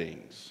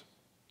settings.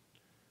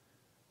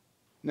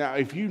 Now,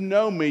 if you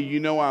know me,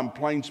 you know I'm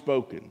plain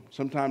spoken,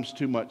 sometimes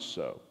too much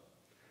so.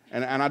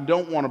 And I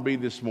don't want to be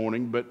this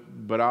morning,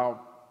 but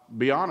I'll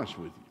be honest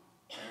with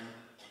you.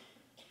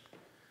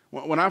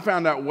 When I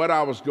found out what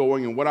I was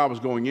going and what I was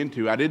going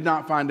into, I did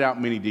not find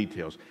out many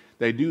details.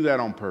 They do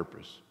that on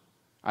purpose.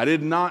 I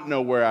did not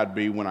know where I'd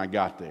be when I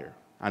got there.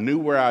 I knew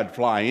where I'd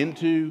fly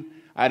into.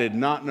 I did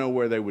not know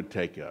where they would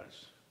take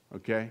us,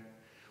 okay?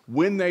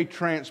 When they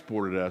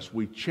transported us,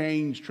 we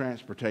changed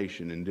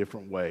transportation in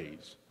different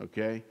ways,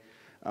 okay?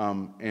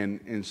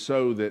 And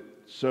so that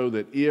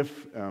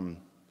if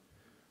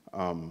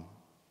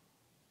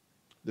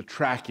the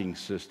tracking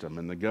system,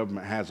 and the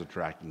government has a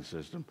tracking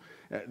system,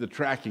 the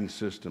tracking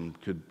system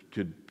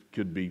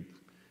could be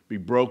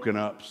broken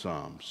up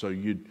some. So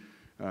you'd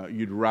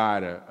you'd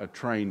ride a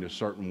train a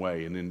certain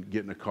way and then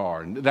get in a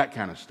car and that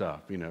kind of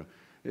stuff, you know,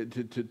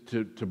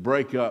 to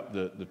break up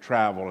the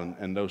travel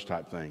and those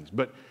type things.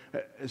 But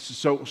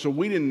so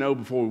we didn't know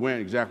before we went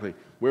exactly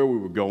where we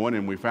were going,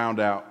 and we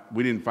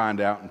didn't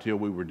find out until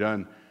we were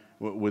done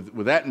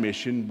with that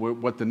mission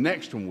what the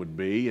next one would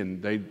be.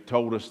 And they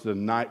told us the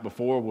night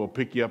before, we'll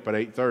pick you up at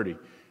 8:30,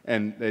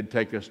 and they'd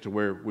take us to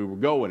where we were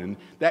going and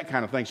that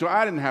kind of thing. So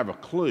I didn't have a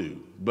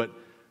clue, but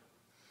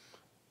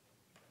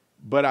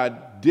I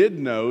did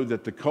know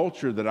that the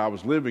culture that I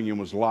was living in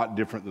was a lot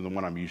different than the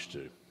one I'm used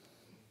to.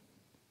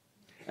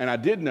 And I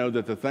did know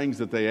that the things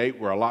that they ate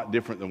were a lot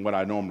different than what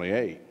I normally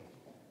ate.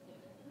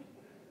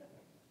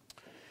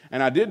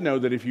 And I did know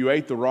that if you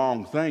ate the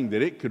wrong thing,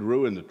 that it could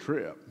ruin the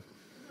trip.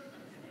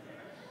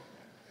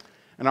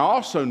 And I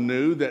also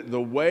knew that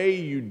the way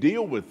you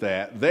deal with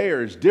that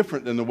there is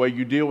different than the way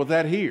you deal with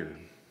that here.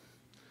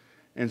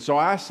 And so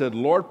I said,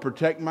 Lord,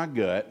 protect my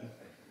gut.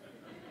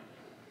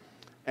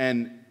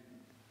 And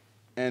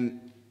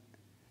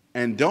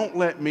don't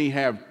let me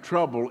have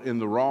trouble in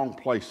the wrong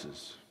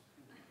places,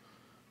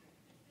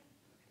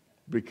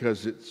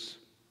 because it's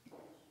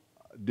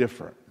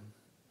different.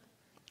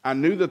 I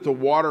knew that the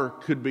water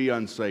could be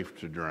unsafe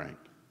to drink.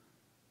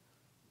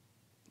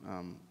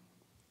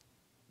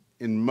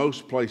 In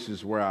most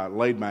places where I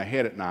laid my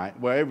head at night,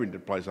 well, every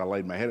place I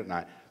laid my head at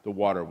night, the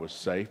water was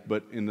safe.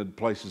 But in the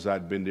places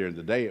I'd been during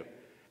the day, it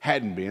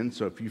hadn't been.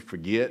 So if you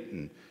forget,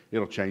 and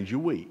it'll change your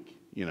week,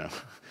 you know.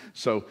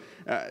 So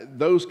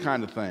those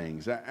kind of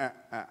things.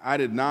 I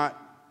did not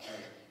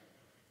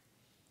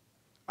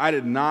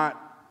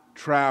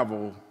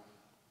travel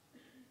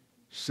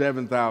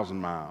 7,000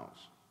 miles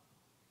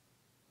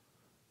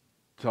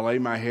to lay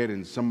my head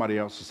in somebody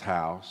else's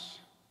house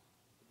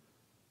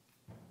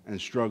and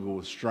struggle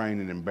with strain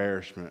and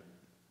embarrassment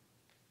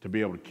to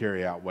be able to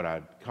carry out what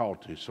I'd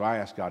called to. So I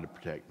asked God to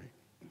protect me.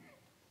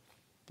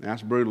 And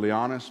that's brutally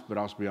honest, but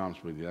I'll be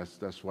honest with you.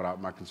 That's what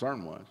my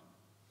concern was.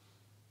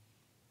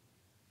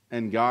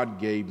 And God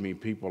gave me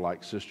people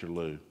like Sister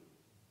Lou.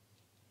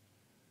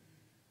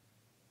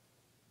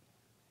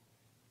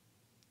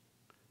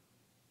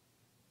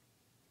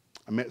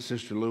 I met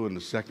Sister Lou in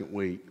the second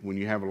week. When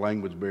you have a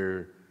language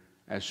barrier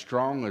as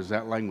strong as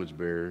that language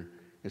barrier,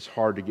 it's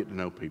hard to get to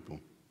know people.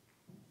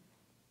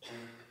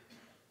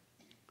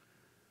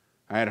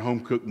 I had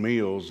home-cooked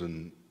meals,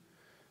 and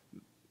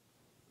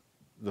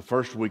the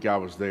first week I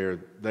was there,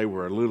 they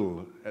were a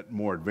little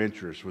more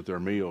adventurous with their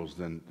meals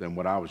than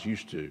what I was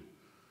used to.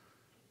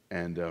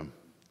 And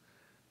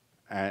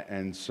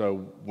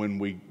so when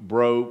we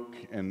broke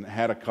and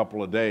had a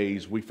couple of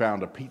days, we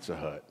found a Pizza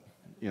Hut,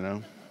 you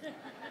know.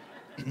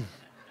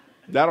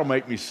 That'll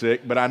make me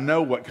sick, but I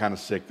know what kind of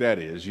sick that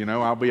is, you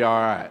know. I'll be all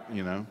right,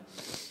 you know.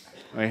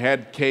 I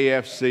had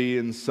KFC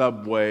and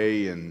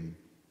Subway and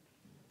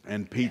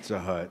Pizza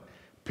Hut.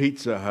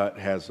 Pizza Hut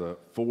has a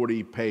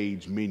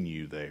 40-page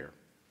menu there.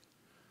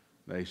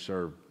 They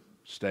serve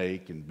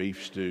steak and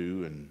beef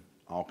stew and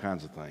all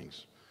kinds of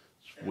things.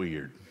 It's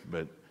weird,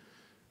 but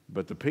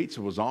the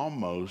pizza was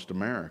almost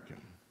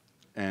American.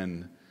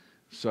 And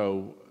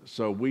so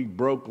we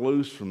broke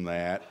loose from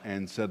that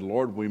and said,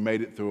 Lord, we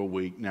made it through a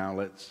week.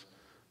 Now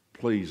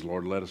please,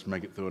 Lord, let us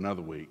make it through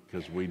another week,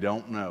 because we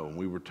don't know.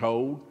 We were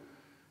told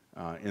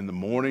in the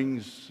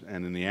mornings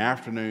and in the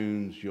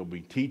afternoons you'll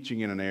be teaching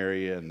in an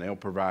area, and they'll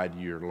provide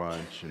you your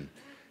lunch, and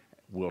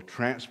we'll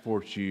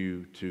transport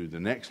you to the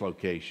next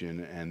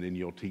location, and then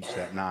you'll teach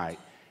that night,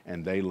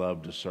 and they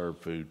love to serve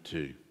food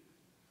too.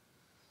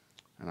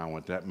 And I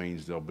went, that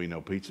means there'll be no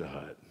Pizza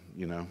Hut,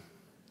 you know.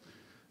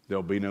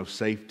 There'll be no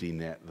safety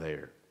net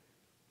there.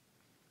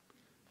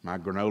 My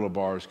granola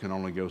bars can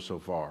only go so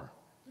far.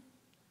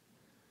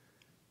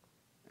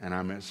 And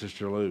I met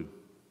Sister Lou.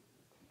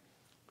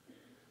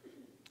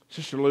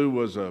 Sister Lou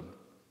was a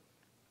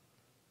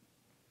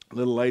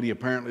little lady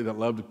apparently that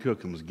loved to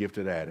cook and was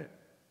gifted at it.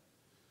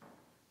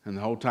 And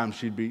the whole time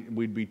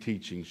we'd be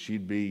teaching,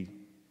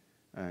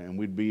 and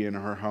we'd be in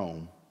her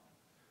home.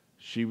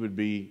 She would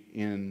be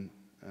in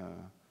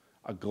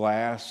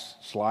a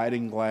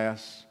sliding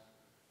glass,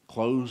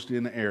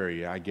 closed-in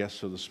area, I guess,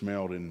 so the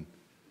smell didn't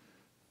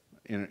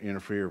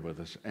interfere with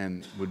us,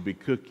 and would be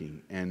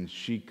cooking. And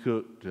she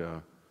cooked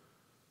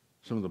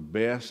some of the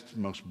best,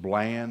 most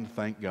bland,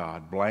 thank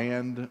God,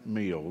 bland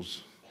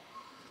meals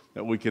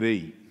that we could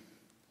eat.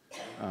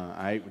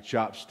 I ate with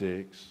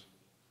chopsticks,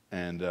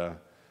 and I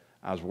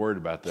was worried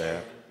about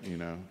that. You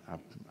know,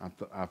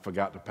 I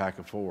forgot to pack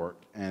a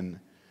fork, and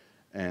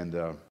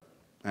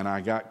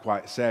I got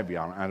quite savvy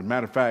on it. As a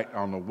matter of fact,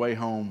 on the way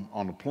home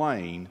on the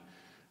plane,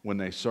 when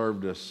they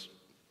served us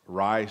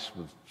rice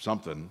with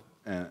something,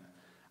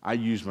 I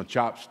used my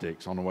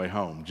chopsticks on the way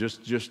home,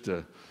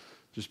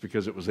 just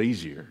because it was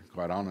easier,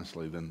 quite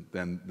honestly,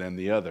 than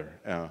the other.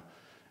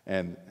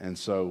 And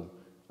so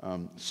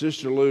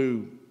Sister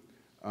Lou,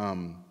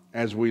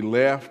 as we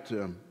left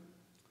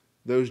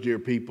those dear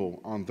people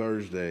on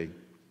Thursday,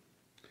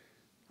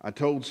 I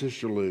told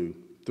Sister Lou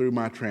through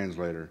my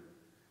translator,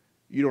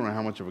 you don't know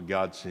how much of a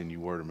godsend you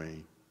were to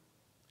me,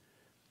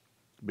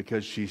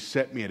 because she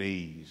set me at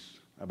ease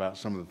about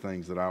some of the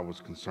things that I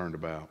was concerned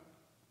about.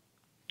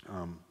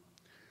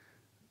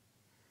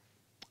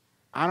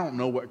 I don't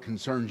know what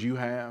concerns you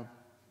have,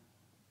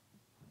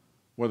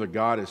 whether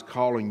God is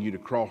calling you to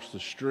cross the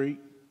street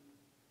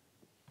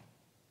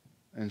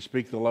and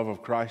speak the love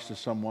of Christ to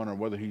someone, or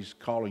whether He's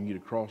calling you to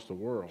cross the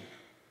world.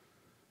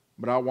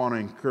 But I want to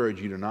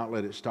encourage you to not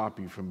let it stop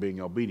you from being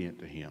obedient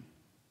to Him,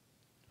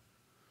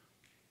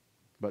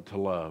 but to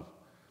love.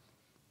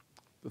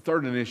 The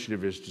third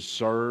initiative is to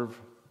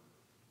serve.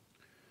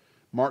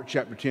 Mark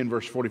chapter 10,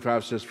 verse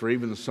 45 says, "For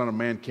even the Son of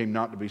Man came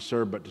not to be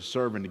served, but to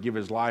serve and to give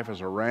His life as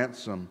a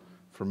ransom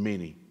for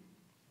many."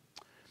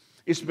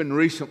 It's been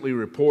recently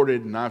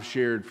reported, and I've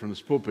shared from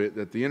this pulpit,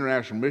 that the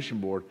International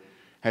Mission Board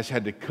has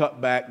had to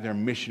cut back their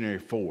missionary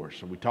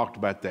force. And we talked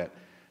about that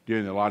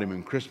during the Lottie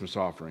Moon Christmas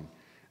offering.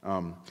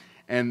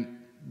 And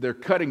they're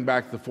cutting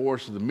back the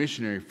force of the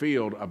missionary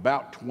field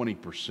about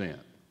 20%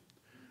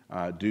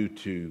 due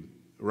to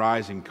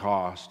rising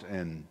cost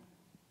and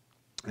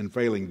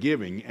failing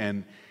giving.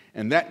 And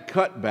that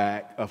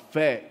cutback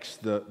affects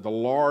the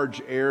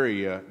large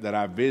area that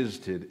I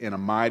visited in a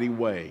mighty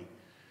way.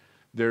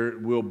 There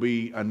will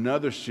be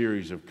another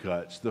series of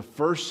cuts. The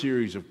first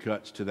series of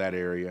cuts to that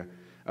area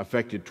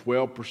affected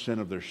 12%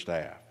 of their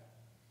staff.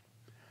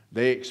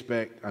 They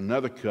expect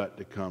another cut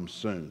to come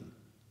soon.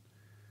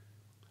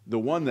 The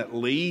one that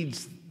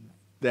leads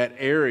that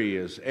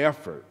area's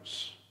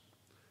efforts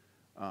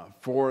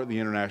for the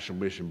International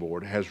Mission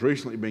Board has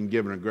recently been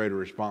given a greater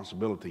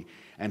responsibility,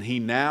 and he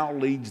now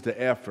leads the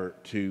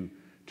effort to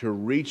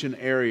reach an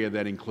area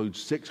that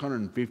includes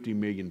 650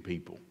 million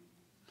people.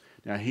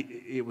 Now,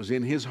 it was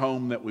in his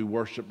home that we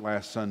worshiped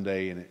last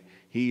Sunday, and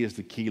he is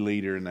the key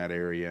leader in that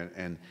area,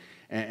 and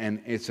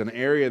it's an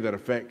area that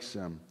affects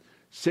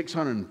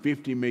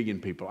 650 million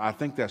people. I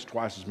think that's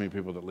twice as many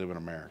people that live in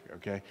America,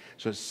 okay?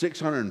 So it's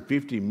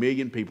 650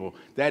 million people.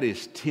 That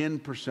is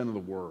 10% of the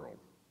world.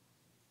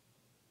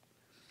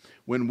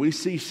 When we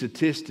see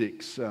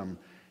statistics,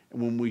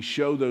 when we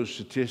show those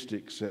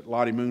statistics at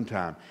Lottie Moon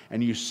time,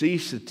 and you see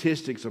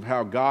statistics of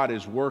how God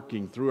is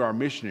working through our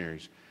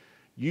missionaries,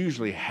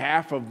 usually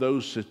half of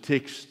those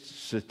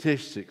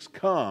statistics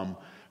come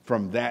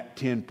from that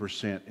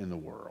 10% in the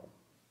world.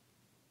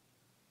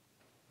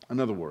 In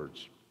other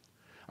words,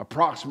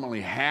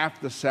 approximately half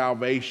the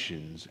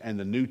salvations and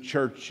the new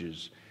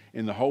churches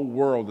in the whole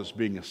world that's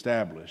being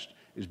established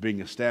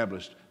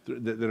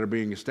that are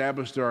being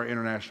established through our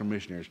international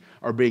missionaries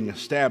are being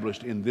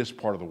established in this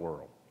part of the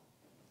world.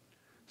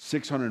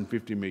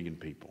 650 million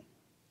people.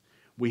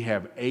 We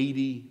have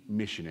 80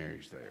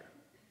 missionaries there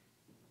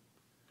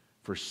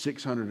for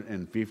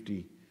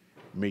 650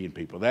 million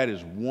people. That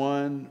is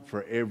one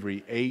for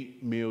every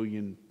 8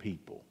 million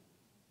people.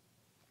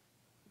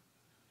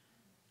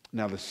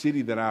 Now, the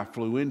city that I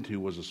flew into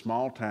was a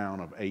small town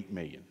of 8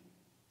 million.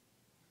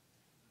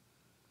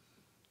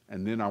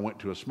 And then I went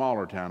to a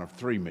smaller town of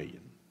 3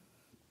 million.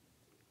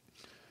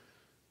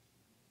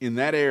 In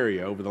that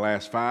area, over the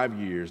last 5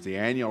 years, the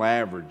annual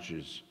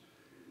averages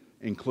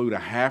include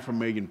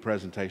 500,000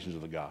 presentations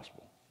of the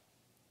gospel.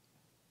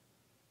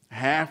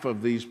 Half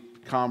of these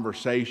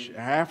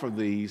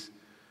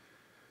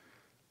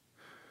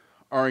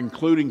are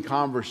including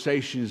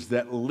conversations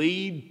that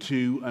lead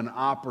to an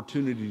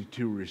opportunity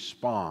to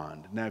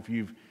respond. Now, if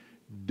you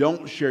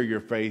don't share your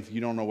faith, you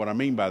don't know what I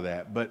mean by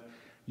that, but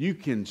you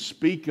can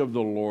speak of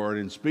the Lord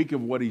and speak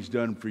of what He's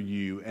done for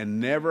you and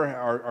never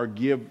or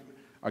give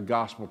a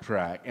gospel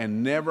tract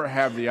and never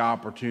have the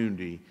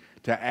opportunity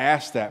to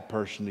ask that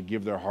person to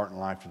give their heart and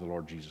life to the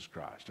Lord Jesus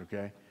Christ,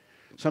 okay?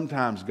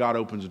 Sometimes God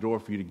opens the door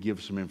for you to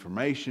give some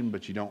information,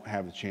 but you don't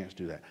have the chance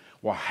to do that.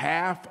 Well,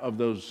 half of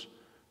those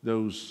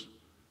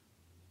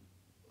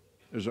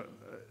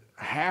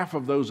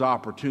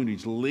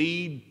opportunities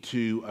lead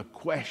to a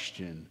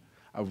question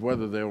of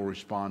whether they'll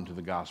respond to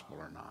the gospel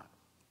or not,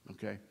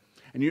 okay?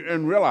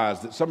 And realize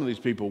that some of these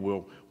people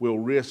will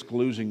risk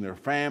losing their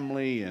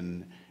family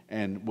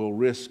and will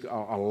risk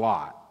a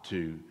lot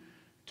to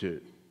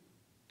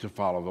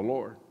follow the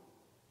Lord.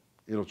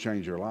 It'll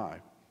change your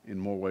life in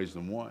more ways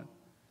than one.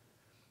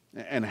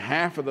 And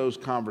half of those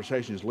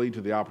conversations lead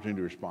to the opportunity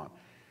to respond.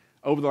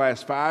 Over the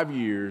last 5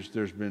 years,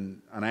 there's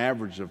been an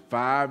average of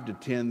 5,000 to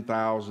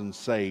 10,000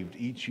 saved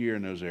each year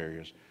in those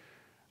areas,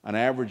 an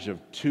average of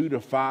 2,000 to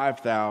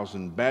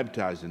 5,000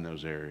 baptized in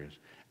those areas,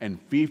 and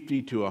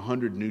 50 to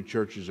 100 new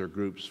churches or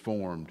groups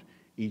formed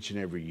each and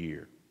every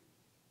year.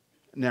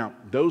 Now,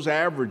 those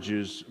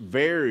averages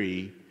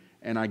vary,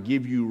 and I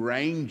give you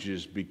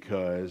ranges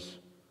because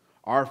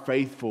our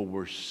faithful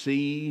were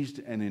seized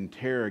and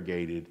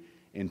interrogated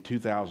in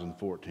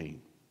 2014.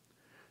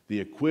 The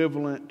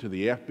equivalent to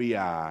the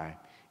FBI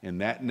in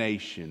that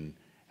nation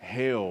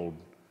held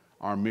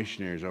our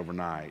missionaries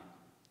overnight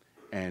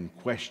and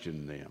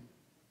questioned them.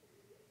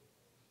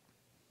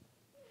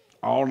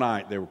 All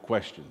night they were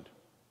questioned.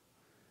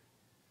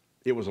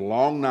 It was a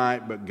long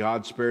night, but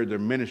God spared their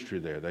ministry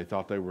there. They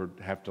thought they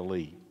would have to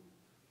leave.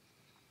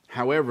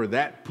 However,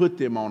 that put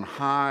them on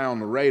high on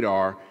the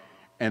radar,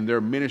 and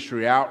their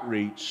ministry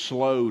outreach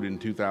slowed in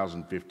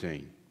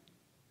 2015.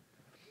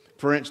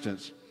 For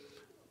instance,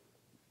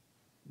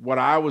 what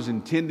I was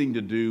intending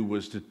to do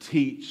was to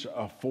teach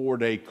a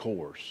 4-day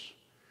course.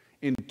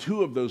 In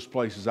 2 of those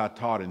places, I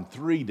taught in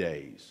 3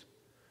 days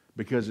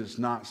because it's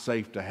not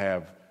safe to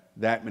have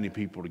that many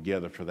people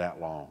together for that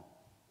long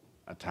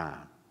a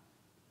time.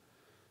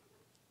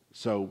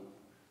 So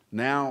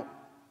now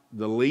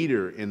the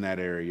leader in that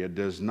area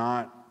does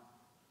not,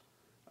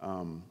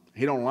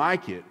 he don't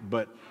like it,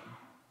 but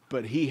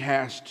he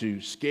has to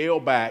scale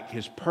back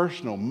his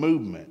personal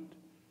movement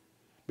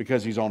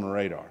because he's on the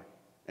radar.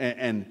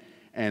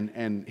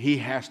 And he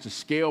has to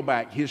scale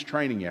back his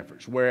training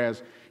efforts,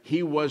 whereas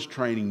he was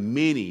training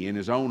many in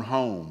his own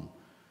home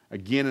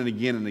again and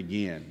again and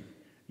again,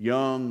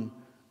 young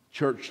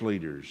church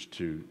leaders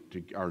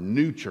or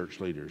new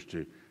church leaders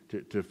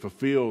to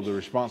fulfill the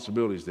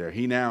responsibilities there.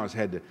 He now has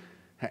had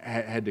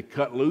to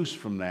cut loose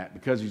from that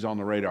because he's on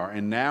the radar,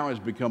 and now has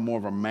become more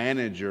of a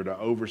manager to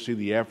oversee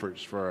the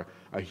efforts for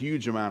a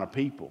huge amount of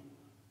people.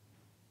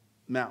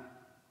 Now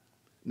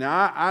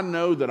I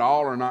know that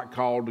all are not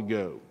called to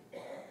go.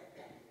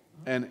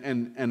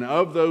 And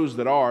of those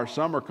that are,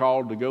 some are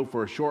called to go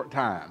for a short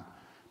time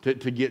to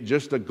get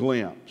just a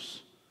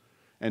glimpse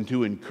and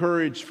to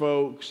encourage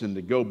folks and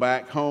to go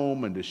back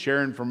home and to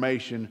share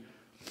information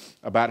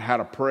about how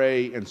to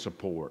pray and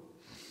support.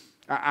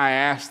 I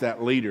asked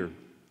that leader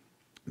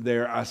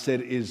there, I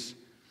said, is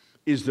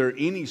there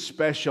any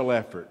special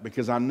effort?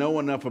 Because I know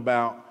enough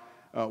about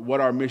what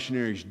our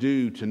missionaries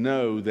do to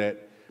know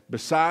that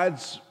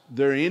besides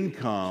their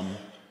income,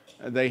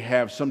 they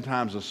have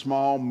sometimes a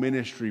small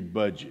ministry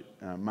budget.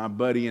 My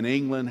buddy in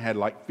England had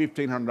like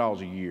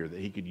 $1,500 a year that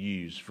he could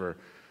use for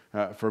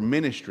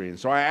ministry. And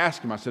so I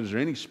asked him, I said, is there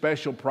any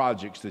special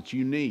projects that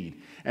you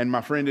need? And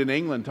my friend in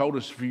England told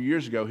us a few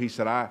years ago, he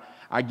said,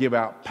 I give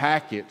out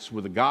packets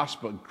with the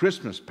gospel,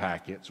 Christmas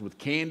packets with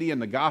candy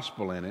and the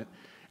gospel in it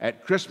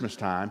at Christmas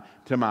time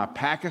to my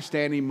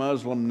Pakistani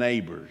Muslim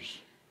neighbors.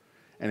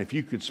 And if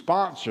you could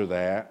sponsor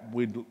that,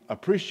 we'd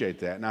appreciate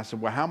that. And I said,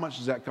 well, how much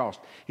does that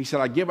cost? He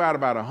said, I give out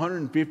about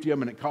 150 of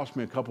them, and it costs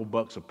me a couple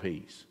bucks a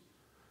piece.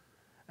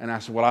 And I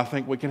said, well, I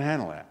think we can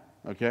handle that,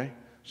 okay?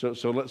 So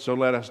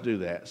let us do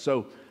that.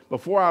 So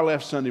before I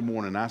left Sunday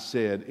morning, I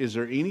said, is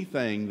there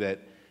anything that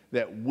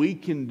we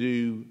can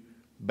do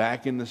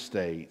back in the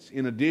States,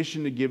 in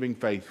addition to giving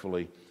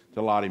faithfully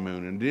to Lottie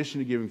Moon, in addition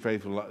to giving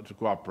faithfully to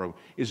Co-op Program,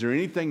 is there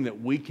anything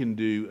that we can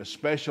do, a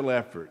special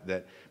effort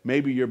that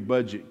maybe your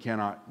budget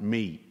cannot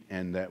meet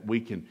and that we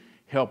can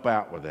help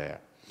out with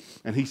that?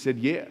 And he said,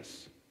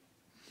 yes.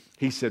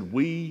 He said,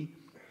 we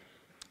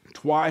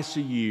twice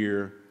a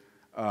year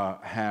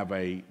have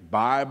a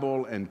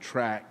Bible and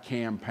tract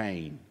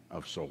campaign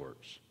of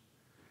sorts.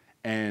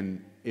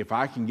 And if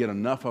I can get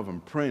enough of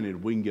them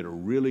printed, we can get a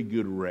really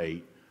good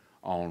rate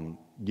on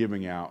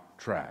giving out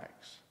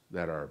tracts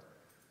that are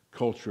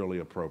culturally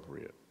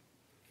appropriate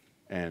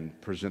and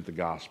present the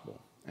gospel.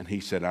 And he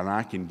said, and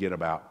I can get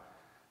about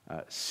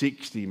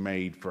 60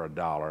 made for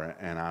 $1,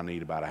 and I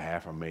need about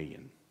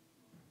 500,000.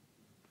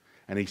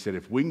 And he said,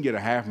 if we can get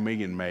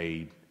 500,000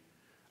 made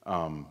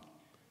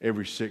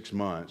every 6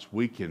 months,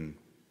 we can,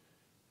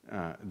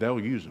 they'll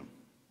use them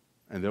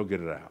and they'll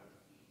get it out.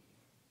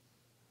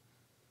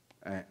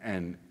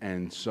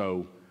 And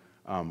so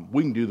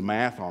we can do the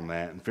math on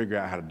that and figure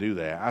out how to do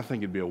that. I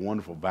think it'd be a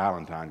wonderful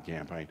Valentine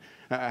campaign.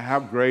 How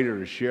greater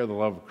to share the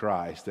love of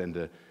Christ than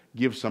to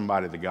give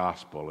somebody the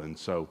gospel. And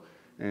so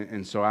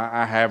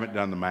I haven't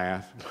done the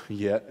math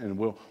yet, and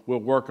we'll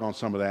work on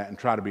some of that and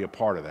try to be a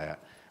part of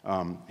that.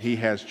 He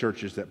has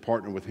churches that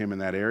partner with him in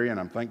that area, and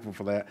I'm thankful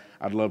for that.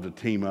 I'd love to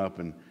team up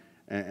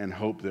and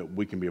hope that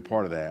we can be a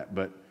part of that.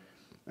 But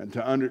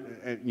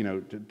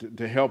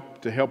to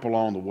help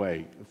along the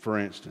way, for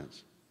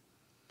instance.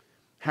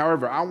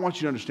 However, I want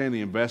you to understand the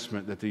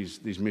investment that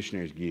these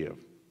missionaries give.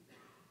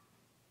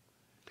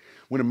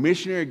 When a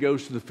missionary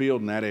goes to the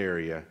field in that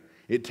area,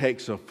 it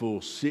takes a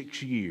full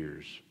 6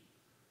 years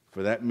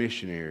for that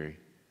missionary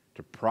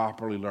to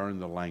properly learn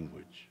the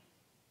language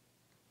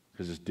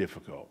because it's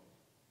difficult.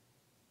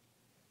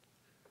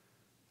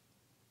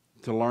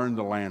 To learn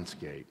the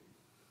landscape,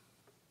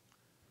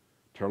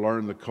 to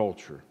learn the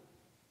culture,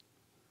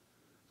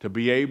 to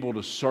be able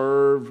to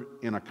serve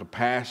in a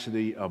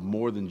capacity of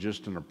more than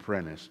just an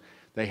apprentice.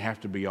 They have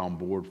to be on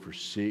board for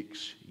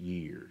 6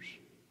 years.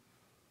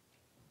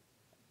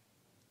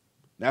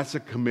 That's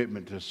a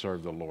commitment to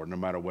serve the Lord, no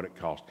matter what it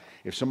costs.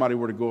 If somebody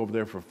were to go over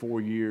there for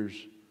 4 years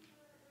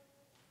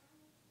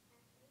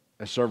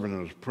as serving as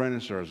an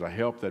apprentice or as a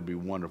help, that'd be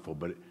wonderful.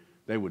 But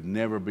they would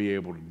never be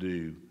able to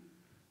do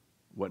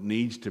what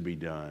needs to be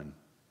done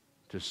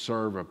to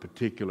serve a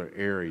particular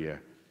area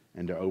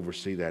and to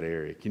oversee that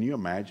area. Can you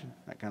imagine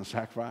that kind of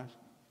sacrifice?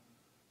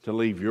 To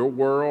leave your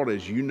world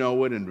as you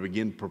know it and to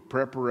begin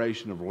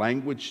preparation of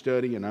language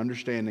study and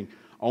understanding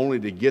only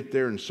to get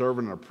there and serve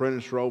in an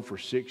apprentice role for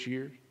 6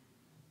 years?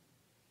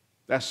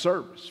 That's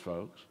service,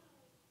 folks.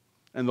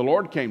 And the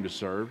Lord came to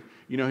serve.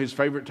 You know, his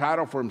favorite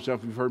title for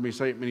himself, you've heard me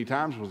say it many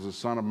times, was the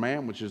Son of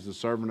Man, which is the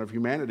servant of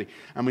humanity.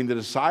 I mean, the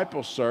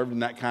disciples served in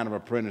that kind of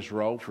apprentice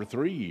role for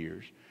 3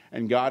 years.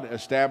 And God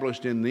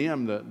established in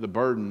them the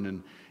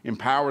burden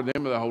empower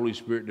them with the Holy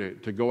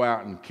Spirit to go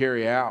out and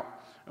carry out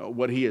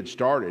what He had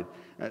started.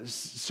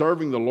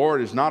 Serving the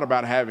Lord is not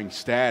about having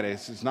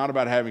status. It's not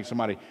about having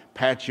somebody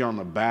pat you on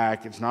the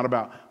back. It's not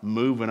about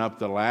moving up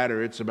the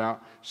ladder. It's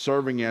about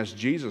serving as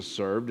Jesus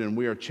served, and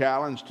we are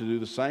challenged to do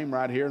the same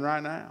right here and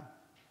right now.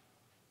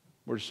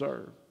 We're to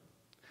serve.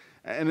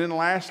 And then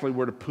lastly,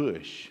 we're to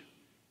push.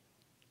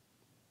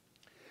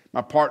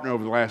 My partner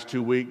over the last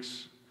 2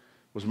 weeks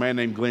was a man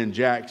named Glenn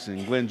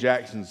Jackson. Glenn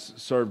Jackson's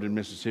served in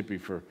Mississippi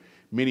for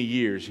many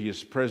years. He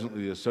is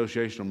presently the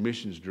Associational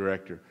Missions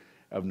Director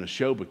of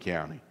Neshoba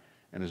County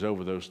and is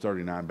over those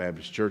 39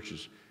 Baptist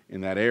churches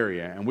in that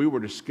area. And we were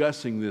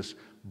discussing this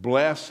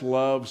bless,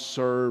 love,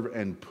 serve,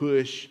 and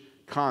push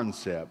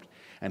concept.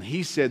 And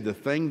he said the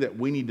thing that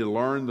we need to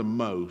learn the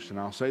most, and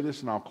I'll say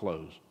this and I'll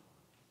close.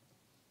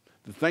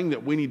 The thing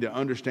that we need to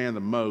understand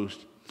the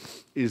most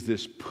is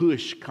this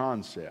push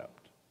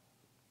concept.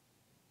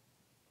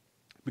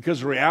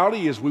 Because the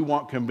reality is we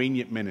want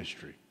convenient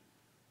ministry.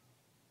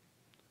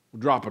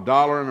 We'll drop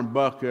 $1 in a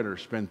bucket or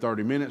spend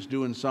 30 minutes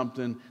doing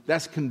something.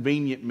 That's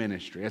convenient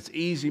ministry. That's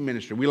easy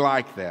ministry. We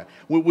like that.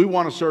 We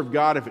want to serve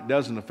God if it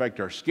doesn't affect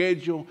our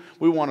schedule.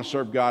 We want to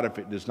serve God if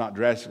it does not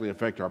drastically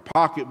affect our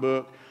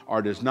pocketbook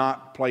or does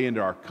not play into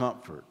our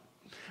comfort.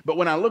 But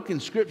when I look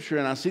in Scripture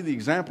and I see the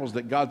examples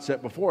that God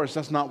set before us,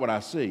 that's not what I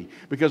see.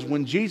 Because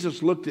when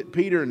Jesus looked at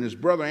Peter and his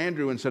brother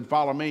Andrew and said,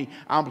 "Follow me,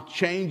 I'll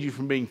change you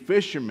from being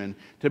fishermen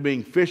to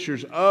being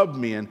fishers of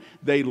men,"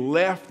 they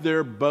left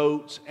their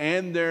boats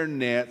and their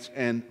nets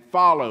and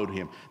followed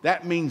him.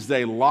 That means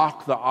they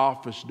locked the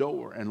office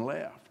door and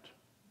left.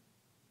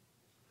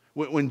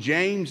 When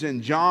James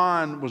and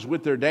John was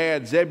with their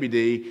dad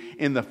Zebedee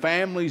in the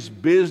family's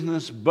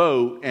business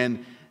boat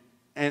and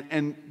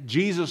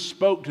Jesus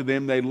spoke to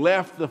them, they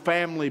left the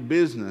family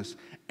business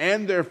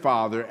and their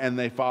father, and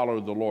they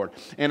followed the Lord.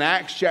 In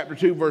Acts chapter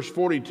 2, verse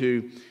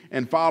 42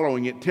 and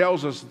following, it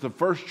tells us that the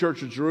first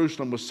church of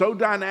Jerusalem was so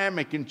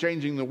dynamic in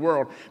changing the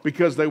world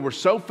because they were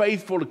so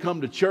faithful to come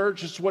to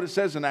church. This is what it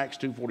says in Acts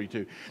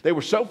 2:42. They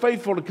were so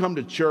faithful to come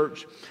to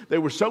church. They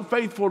were so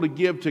faithful to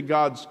give to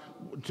God's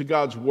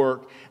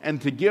work and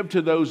to give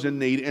to those in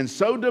need, and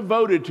so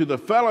devoted to the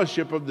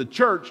fellowship of the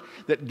church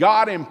that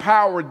God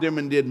empowered them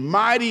and did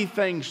mighty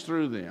things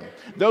through them.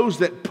 Those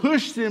that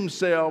pushed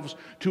themselves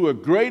to a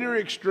greater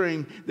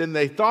extreme than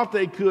they thought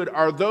they could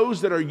are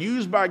those that are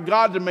used by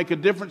God to make a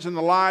difference in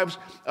the lives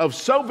of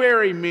so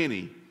very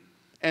many.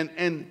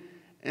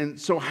 And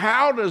so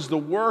how does the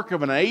work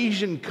of an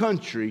Asian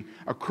country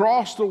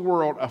across the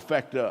world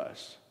affect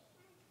us?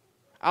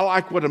 I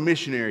like what a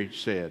missionary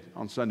said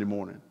on Sunday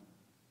morning.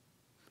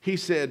 He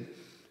said,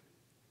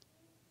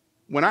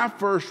 when I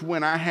first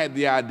went, I had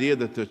the idea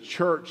that the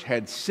church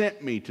had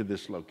sent me to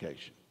this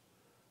location.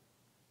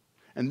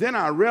 And then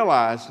I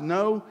realized,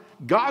 no,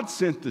 God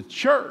sent the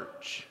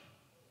church,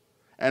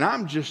 and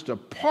I'm just a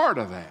part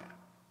of that.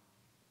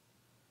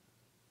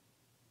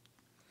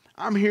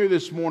 I'm here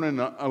this morning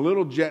a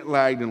little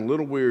jet-lagged and a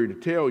little weary to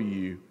tell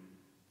you,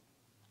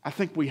 I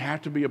think we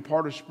have to be a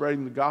part of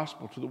spreading the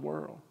gospel to the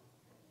world.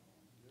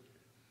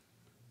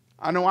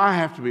 I know I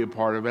have to be a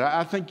part of it.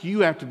 I think you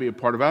have to be a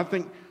part of it. I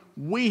think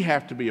we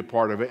have to be a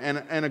part of it,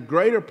 and a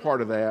greater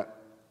part of that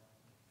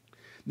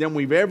than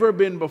we've ever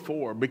been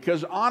before,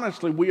 because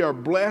honestly, we are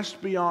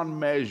blessed beyond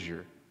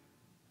measure.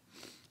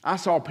 I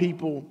saw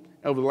people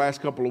over the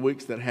last couple of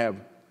weeks that have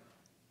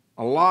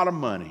a lot of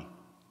money.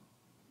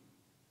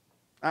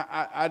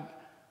 I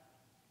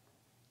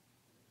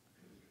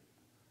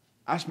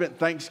spent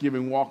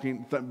Thanksgiving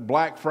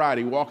Black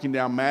Friday walking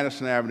down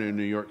Madison Avenue in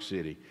New York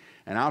City.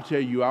 And I'll tell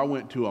you, I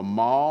went to a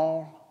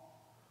mall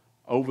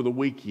over the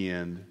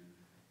weekend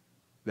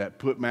that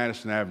put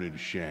Madison Avenue to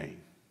shame.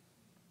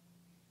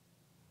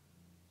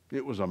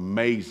 It was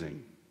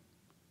amazing.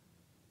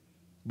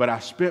 But I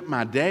spent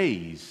my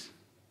days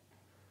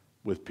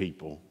with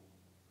people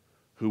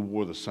who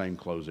wore the same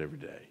clothes every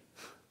day.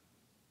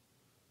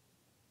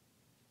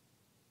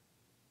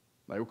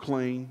 They were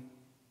clean.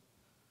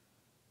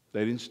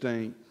 They didn't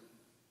stink.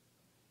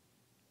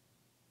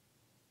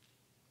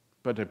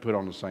 But they put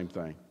on the same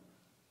thing.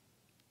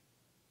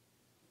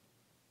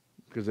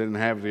 Because they didn't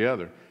have the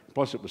other.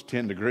 Plus it was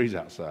 10 degrees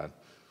outside.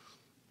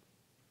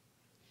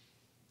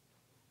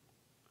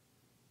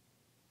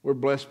 We're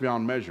blessed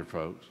beyond measure,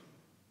 folks.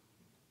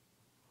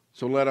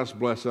 So let us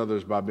bless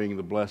others by being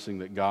the blessing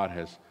that God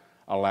has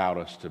allowed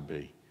us to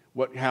be.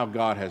 How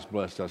God has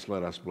blessed us,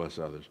 let us bless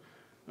others.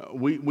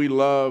 We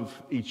love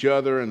each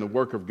other and the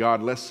work of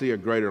God. Let's see a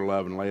greater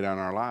love and lay down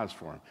our lives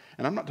for Him.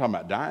 And I'm not talking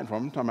about dying for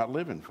Him. I'm talking about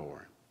living for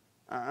Him.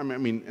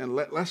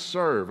 Let's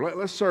serve.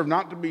 Let's serve,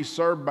 not to be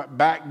served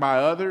back by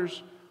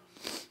others,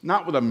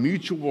 not with a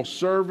mutual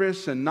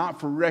service and not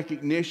for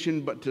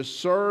recognition, but to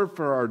serve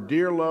for our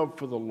dear love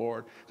for the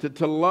Lord,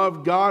 to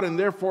love God and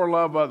therefore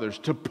love others,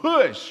 to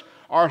push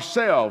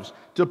ourselves,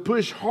 to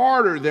push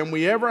harder than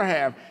we ever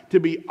have, to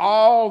be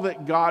all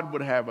that God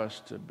would have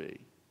us to be.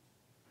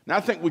 And I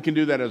think we can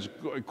do that as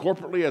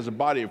corporately as a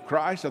body of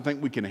Christ. I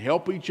think we can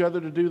help each other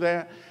to do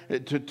that,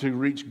 to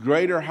reach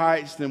greater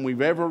heights than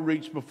we've ever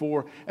reached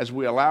before as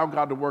we allow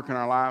God to work in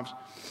our lives.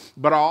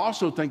 But I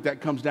also think that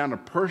comes down to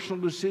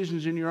personal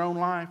decisions in your own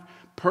life,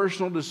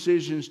 personal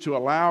decisions to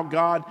allow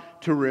God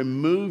to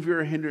remove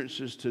your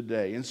hindrances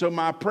today. And so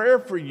my prayer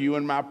for you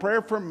and my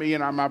prayer for me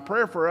and my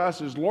prayer for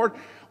us is, Lord,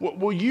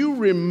 will you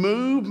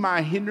remove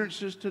my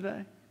hindrances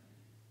today?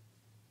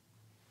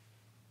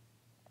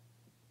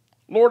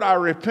 Lord, I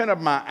repent of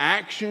my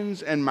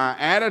actions and my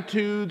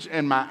attitudes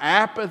and my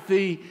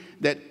apathy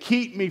that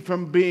keep me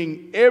from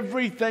being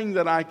everything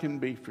that I can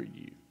be for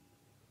you.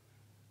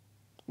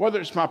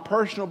 Whether it's my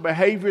personal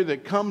behavior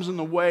that comes in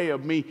the way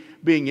of me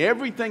being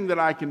everything that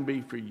I can be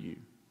for you.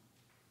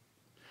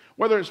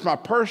 Whether it's my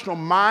personal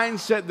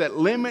mindset that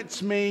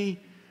limits me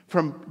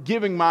from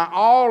giving my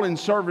all in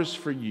service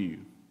for you.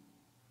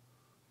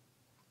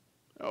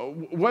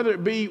 Whether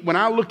it be when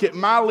I look at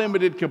my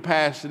limited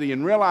capacity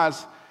and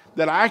realize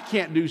that I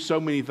can't do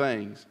so many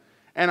things,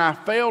 and I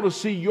fail to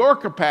see your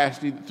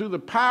capacity that through the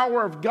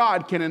power of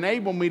God can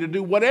enable me to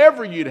do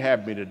whatever you'd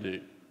have me to do.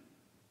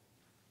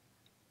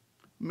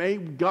 May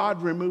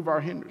God remove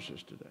our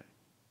hindrances today.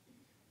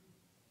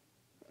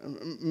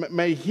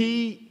 May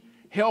He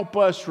help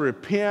us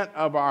repent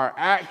of our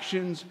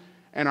actions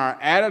and our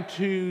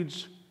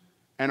attitudes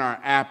and our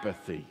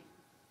apathy.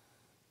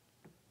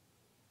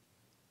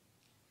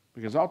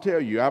 Because I'll tell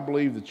you, I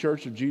believe the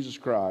Church of Jesus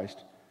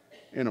Christ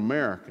in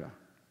America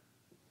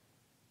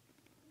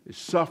is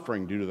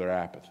suffering due to their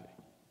apathy.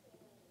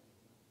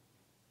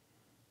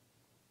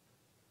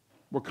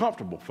 We're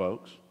comfortable,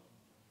 folks.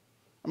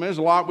 I mean, there's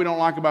a lot we don't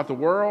like about the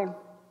world,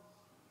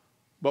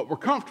 but we're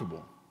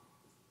comfortable.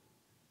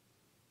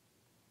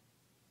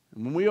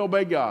 And when we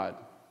obey God,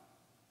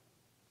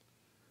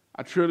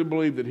 I truly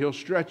believe that He'll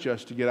stretch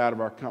us to get out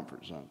of our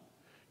comfort zone.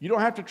 You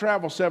don't have to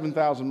travel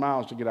 7,000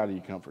 miles to get out of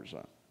your comfort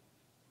zone.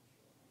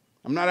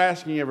 I'm not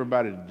asking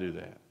everybody to do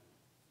that.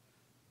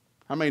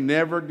 I may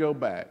never go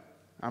back.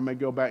 I may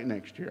go back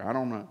next year. I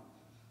don't know.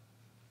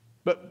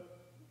 But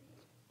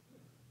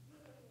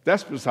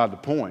that's beside the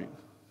point.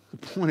 The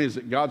point is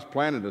that God's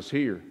planted us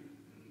here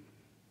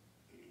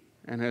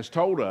and has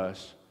told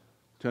us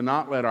to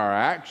not let our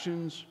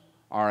actions,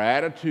 our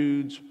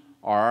attitudes,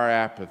 or our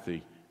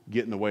apathy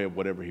get in the way of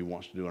whatever He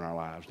wants to do in our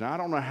lives. Now, I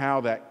don't know how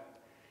that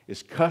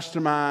is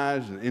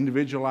customized and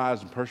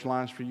individualized and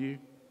personalized for you,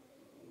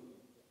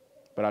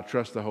 but I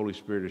trust the Holy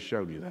Spirit has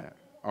shown you that,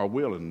 or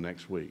will in the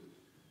next week.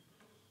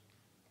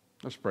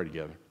 Let's pray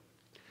together.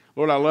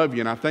 Lord, I love you,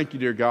 and I thank you,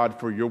 dear God,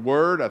 for your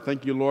word. I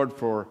thank you, Lord,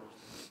 for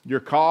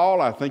your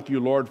call. I thank you,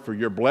 Lord, for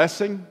your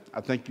blessing.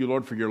 I thank you,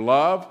 Lord, for your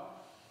love.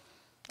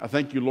 I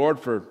thank you, Lord,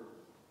 for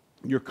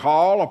your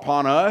call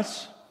upon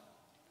us.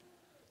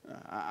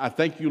 I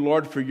thank you,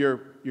 Lord, for your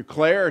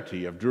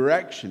clarity of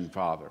direction,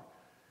 Father.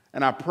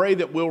 And I pray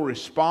that we'll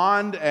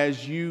respond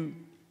as you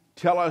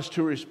tell us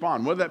to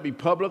respond, whether that be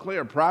publicly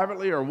or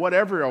privately or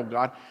whatever, oh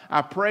God.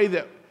 I pray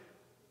that,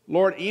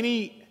 Lord,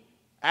 any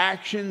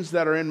actions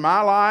that are in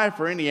my life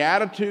or any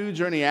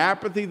attitudes or any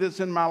apathy that's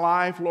in my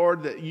life,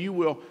 Lord, that you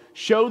will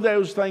show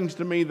those things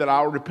to me, that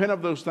I'll repent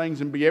of those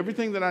things and be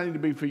everything that I need to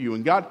be for you.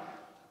 And God,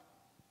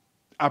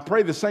 I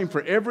pray the same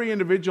for every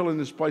individual in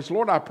this place.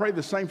 Lord, I pray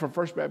the same for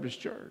First Baptist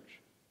Church.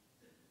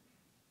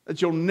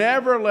 That you'll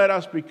never let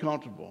us be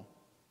comfortable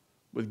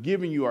with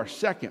giving you our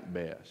second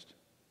best,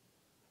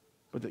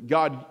 but that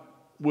God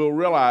will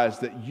realize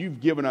that you've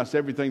given us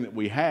everything that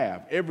we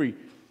have,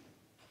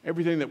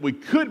 everything that we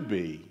could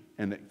be,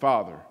 and that,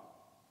 Father,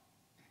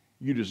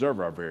 you deserve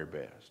our very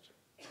best.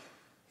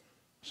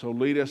 So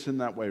lead us in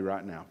that way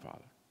right now,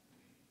 Father.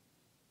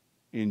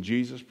 In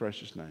Jesus'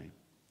 precious name.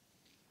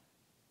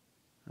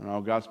 And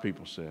all God's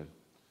people said,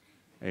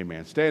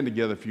 amen. Stand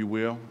together, if you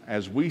will,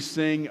 as we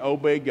sing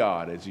Obey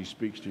God as He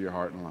speaks to your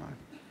heart and life.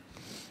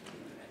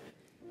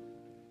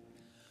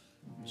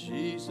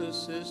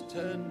 Jesus is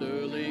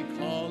tenderly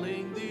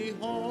calling thee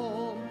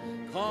home,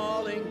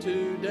 calling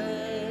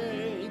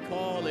today,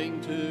 calling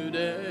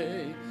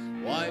today.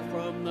 Why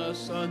from the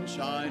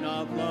sunshine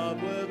of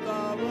love wilt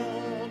thou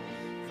roam,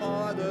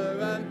 farther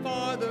and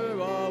farther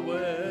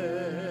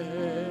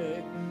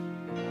away?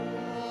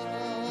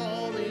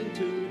 Calling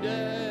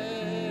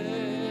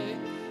today,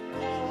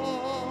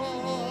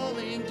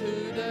 calling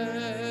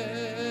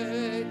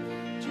today.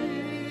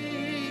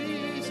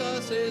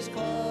 Jesus is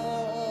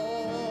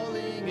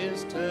calling,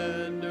 is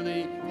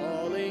tenderly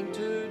calling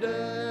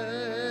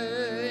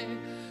today.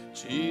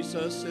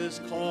 Jesus is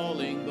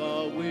calling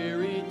the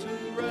weary to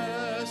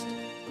rest,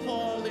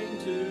 calling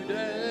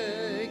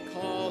today,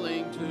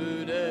 calling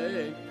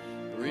today.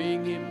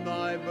 Bring Him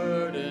thy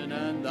burden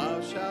and thou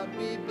shalt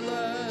be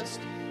blessed.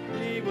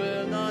 He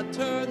will not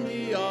turn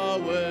thee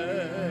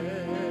away.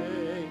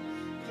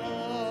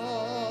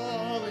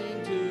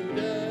 Calling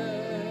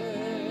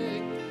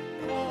today,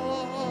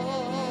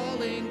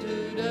 calling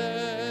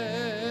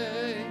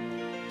today.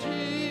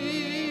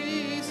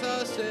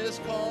 Jesus is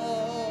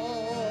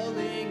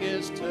calling,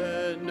 is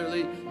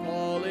tenderly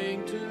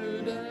calling today.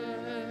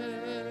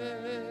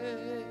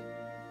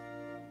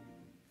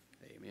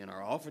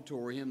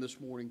 offertory hymn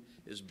this morning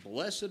is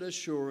Blessed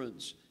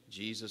Assurance,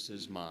 Jesus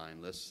is Mine.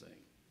 Let's sing.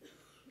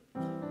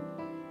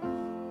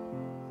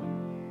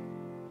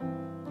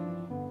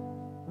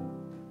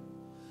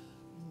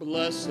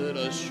 Blessed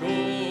assurance,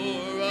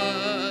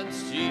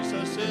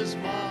 Jesus is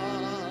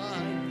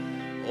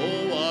mine.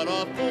 Oh, what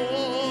a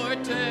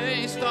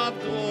foretaste of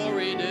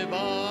glory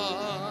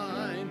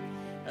divine,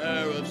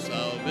 heir of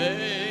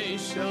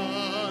salvation,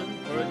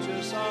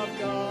 purchase of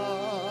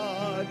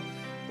God,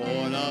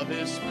 born of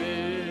his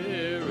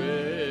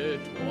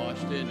Spirit,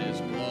 washed in his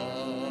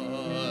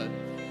blood.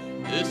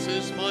 This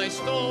is my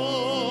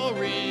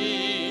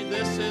story,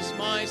 this is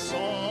my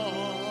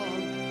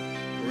song,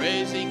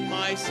 praising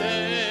my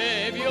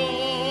Savior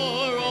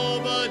all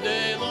the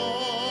day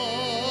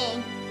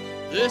long.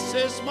 This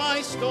is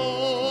my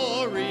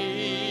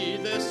story,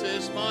 this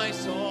is my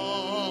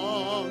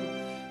song,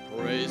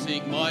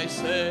 praising my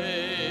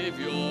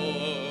Savior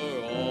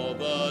all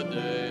the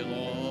day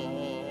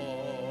long.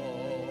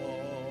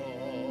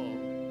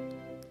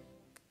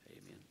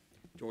 Amen.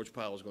 George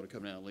Powell is going to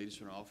come down and lead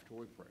us in our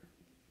offertory prayer.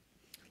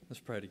 Let's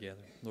pray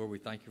together. Lord, we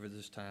thank you for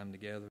this time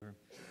together.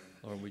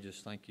 Lord, we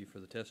just thank you for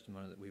the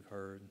testimony that we've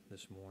heard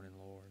this morning,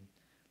 Lord.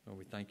 Lord,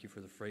 we thank you for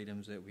the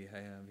freedoms that we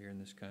have here in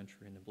this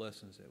country and the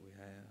blessings that we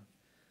have.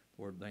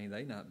 Lord, may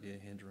they not be a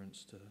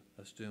hindrance to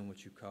us doing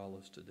what you call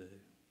us to do.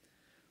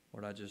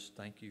 Lord, I just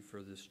thank you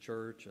for this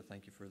church. I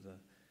thank you for the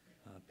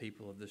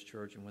people of this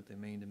church and what they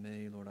mean to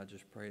me. Lord, I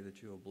just pray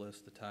that you will bless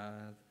the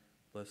tithe,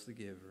 bless the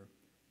giver.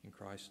 In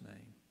Christ's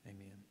name,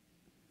 amen.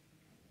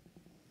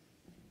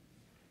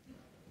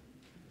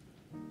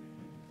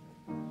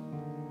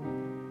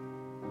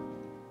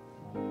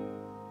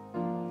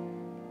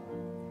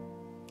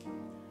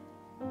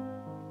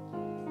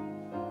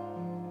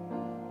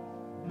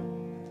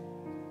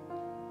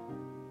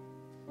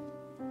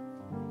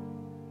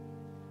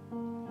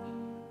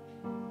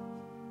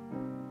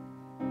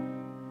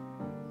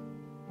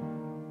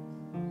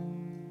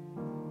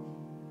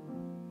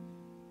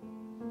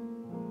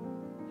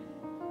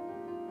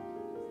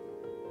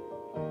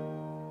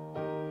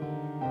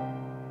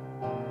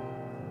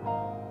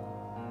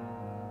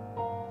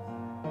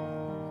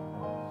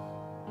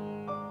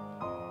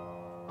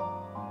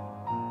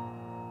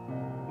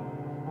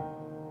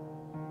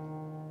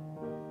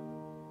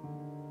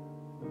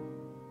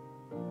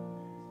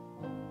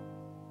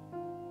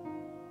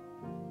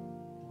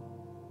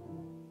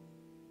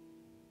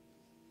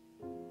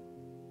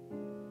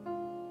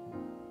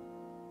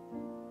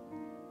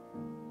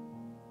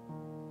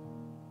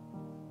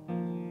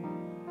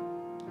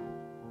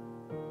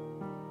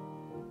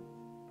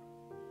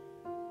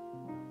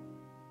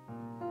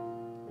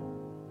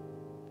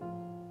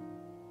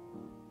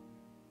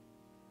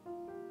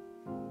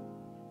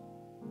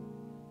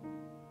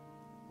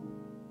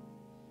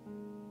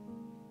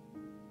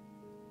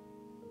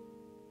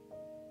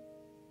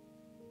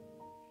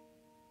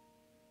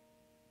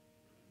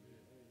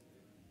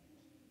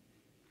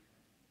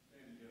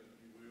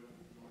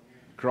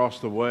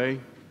 Across the way,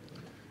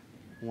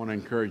 I want to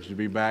encourage you to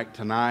be back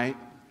tonight.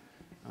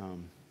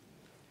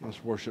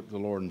 Let's worship the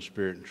Lord in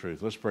spirit and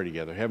truth. Let's pray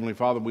together. Heavenly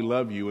Father, we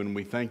love you and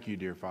we thank you,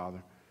 dear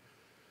Father,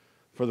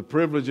 for the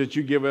privilege that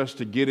you give us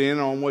to get in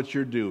on what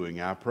you're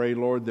doing. I pray,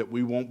 Lord, that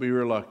we won't be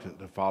reluctant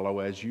to follow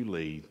as you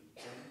lead.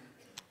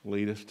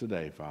 Lead us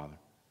today, Father.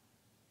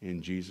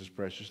 In Jesus'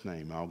 precious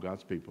name, all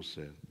God's people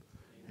said,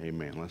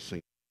 amen. Let's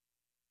sing.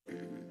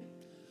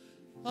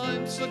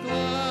 I'm so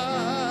glad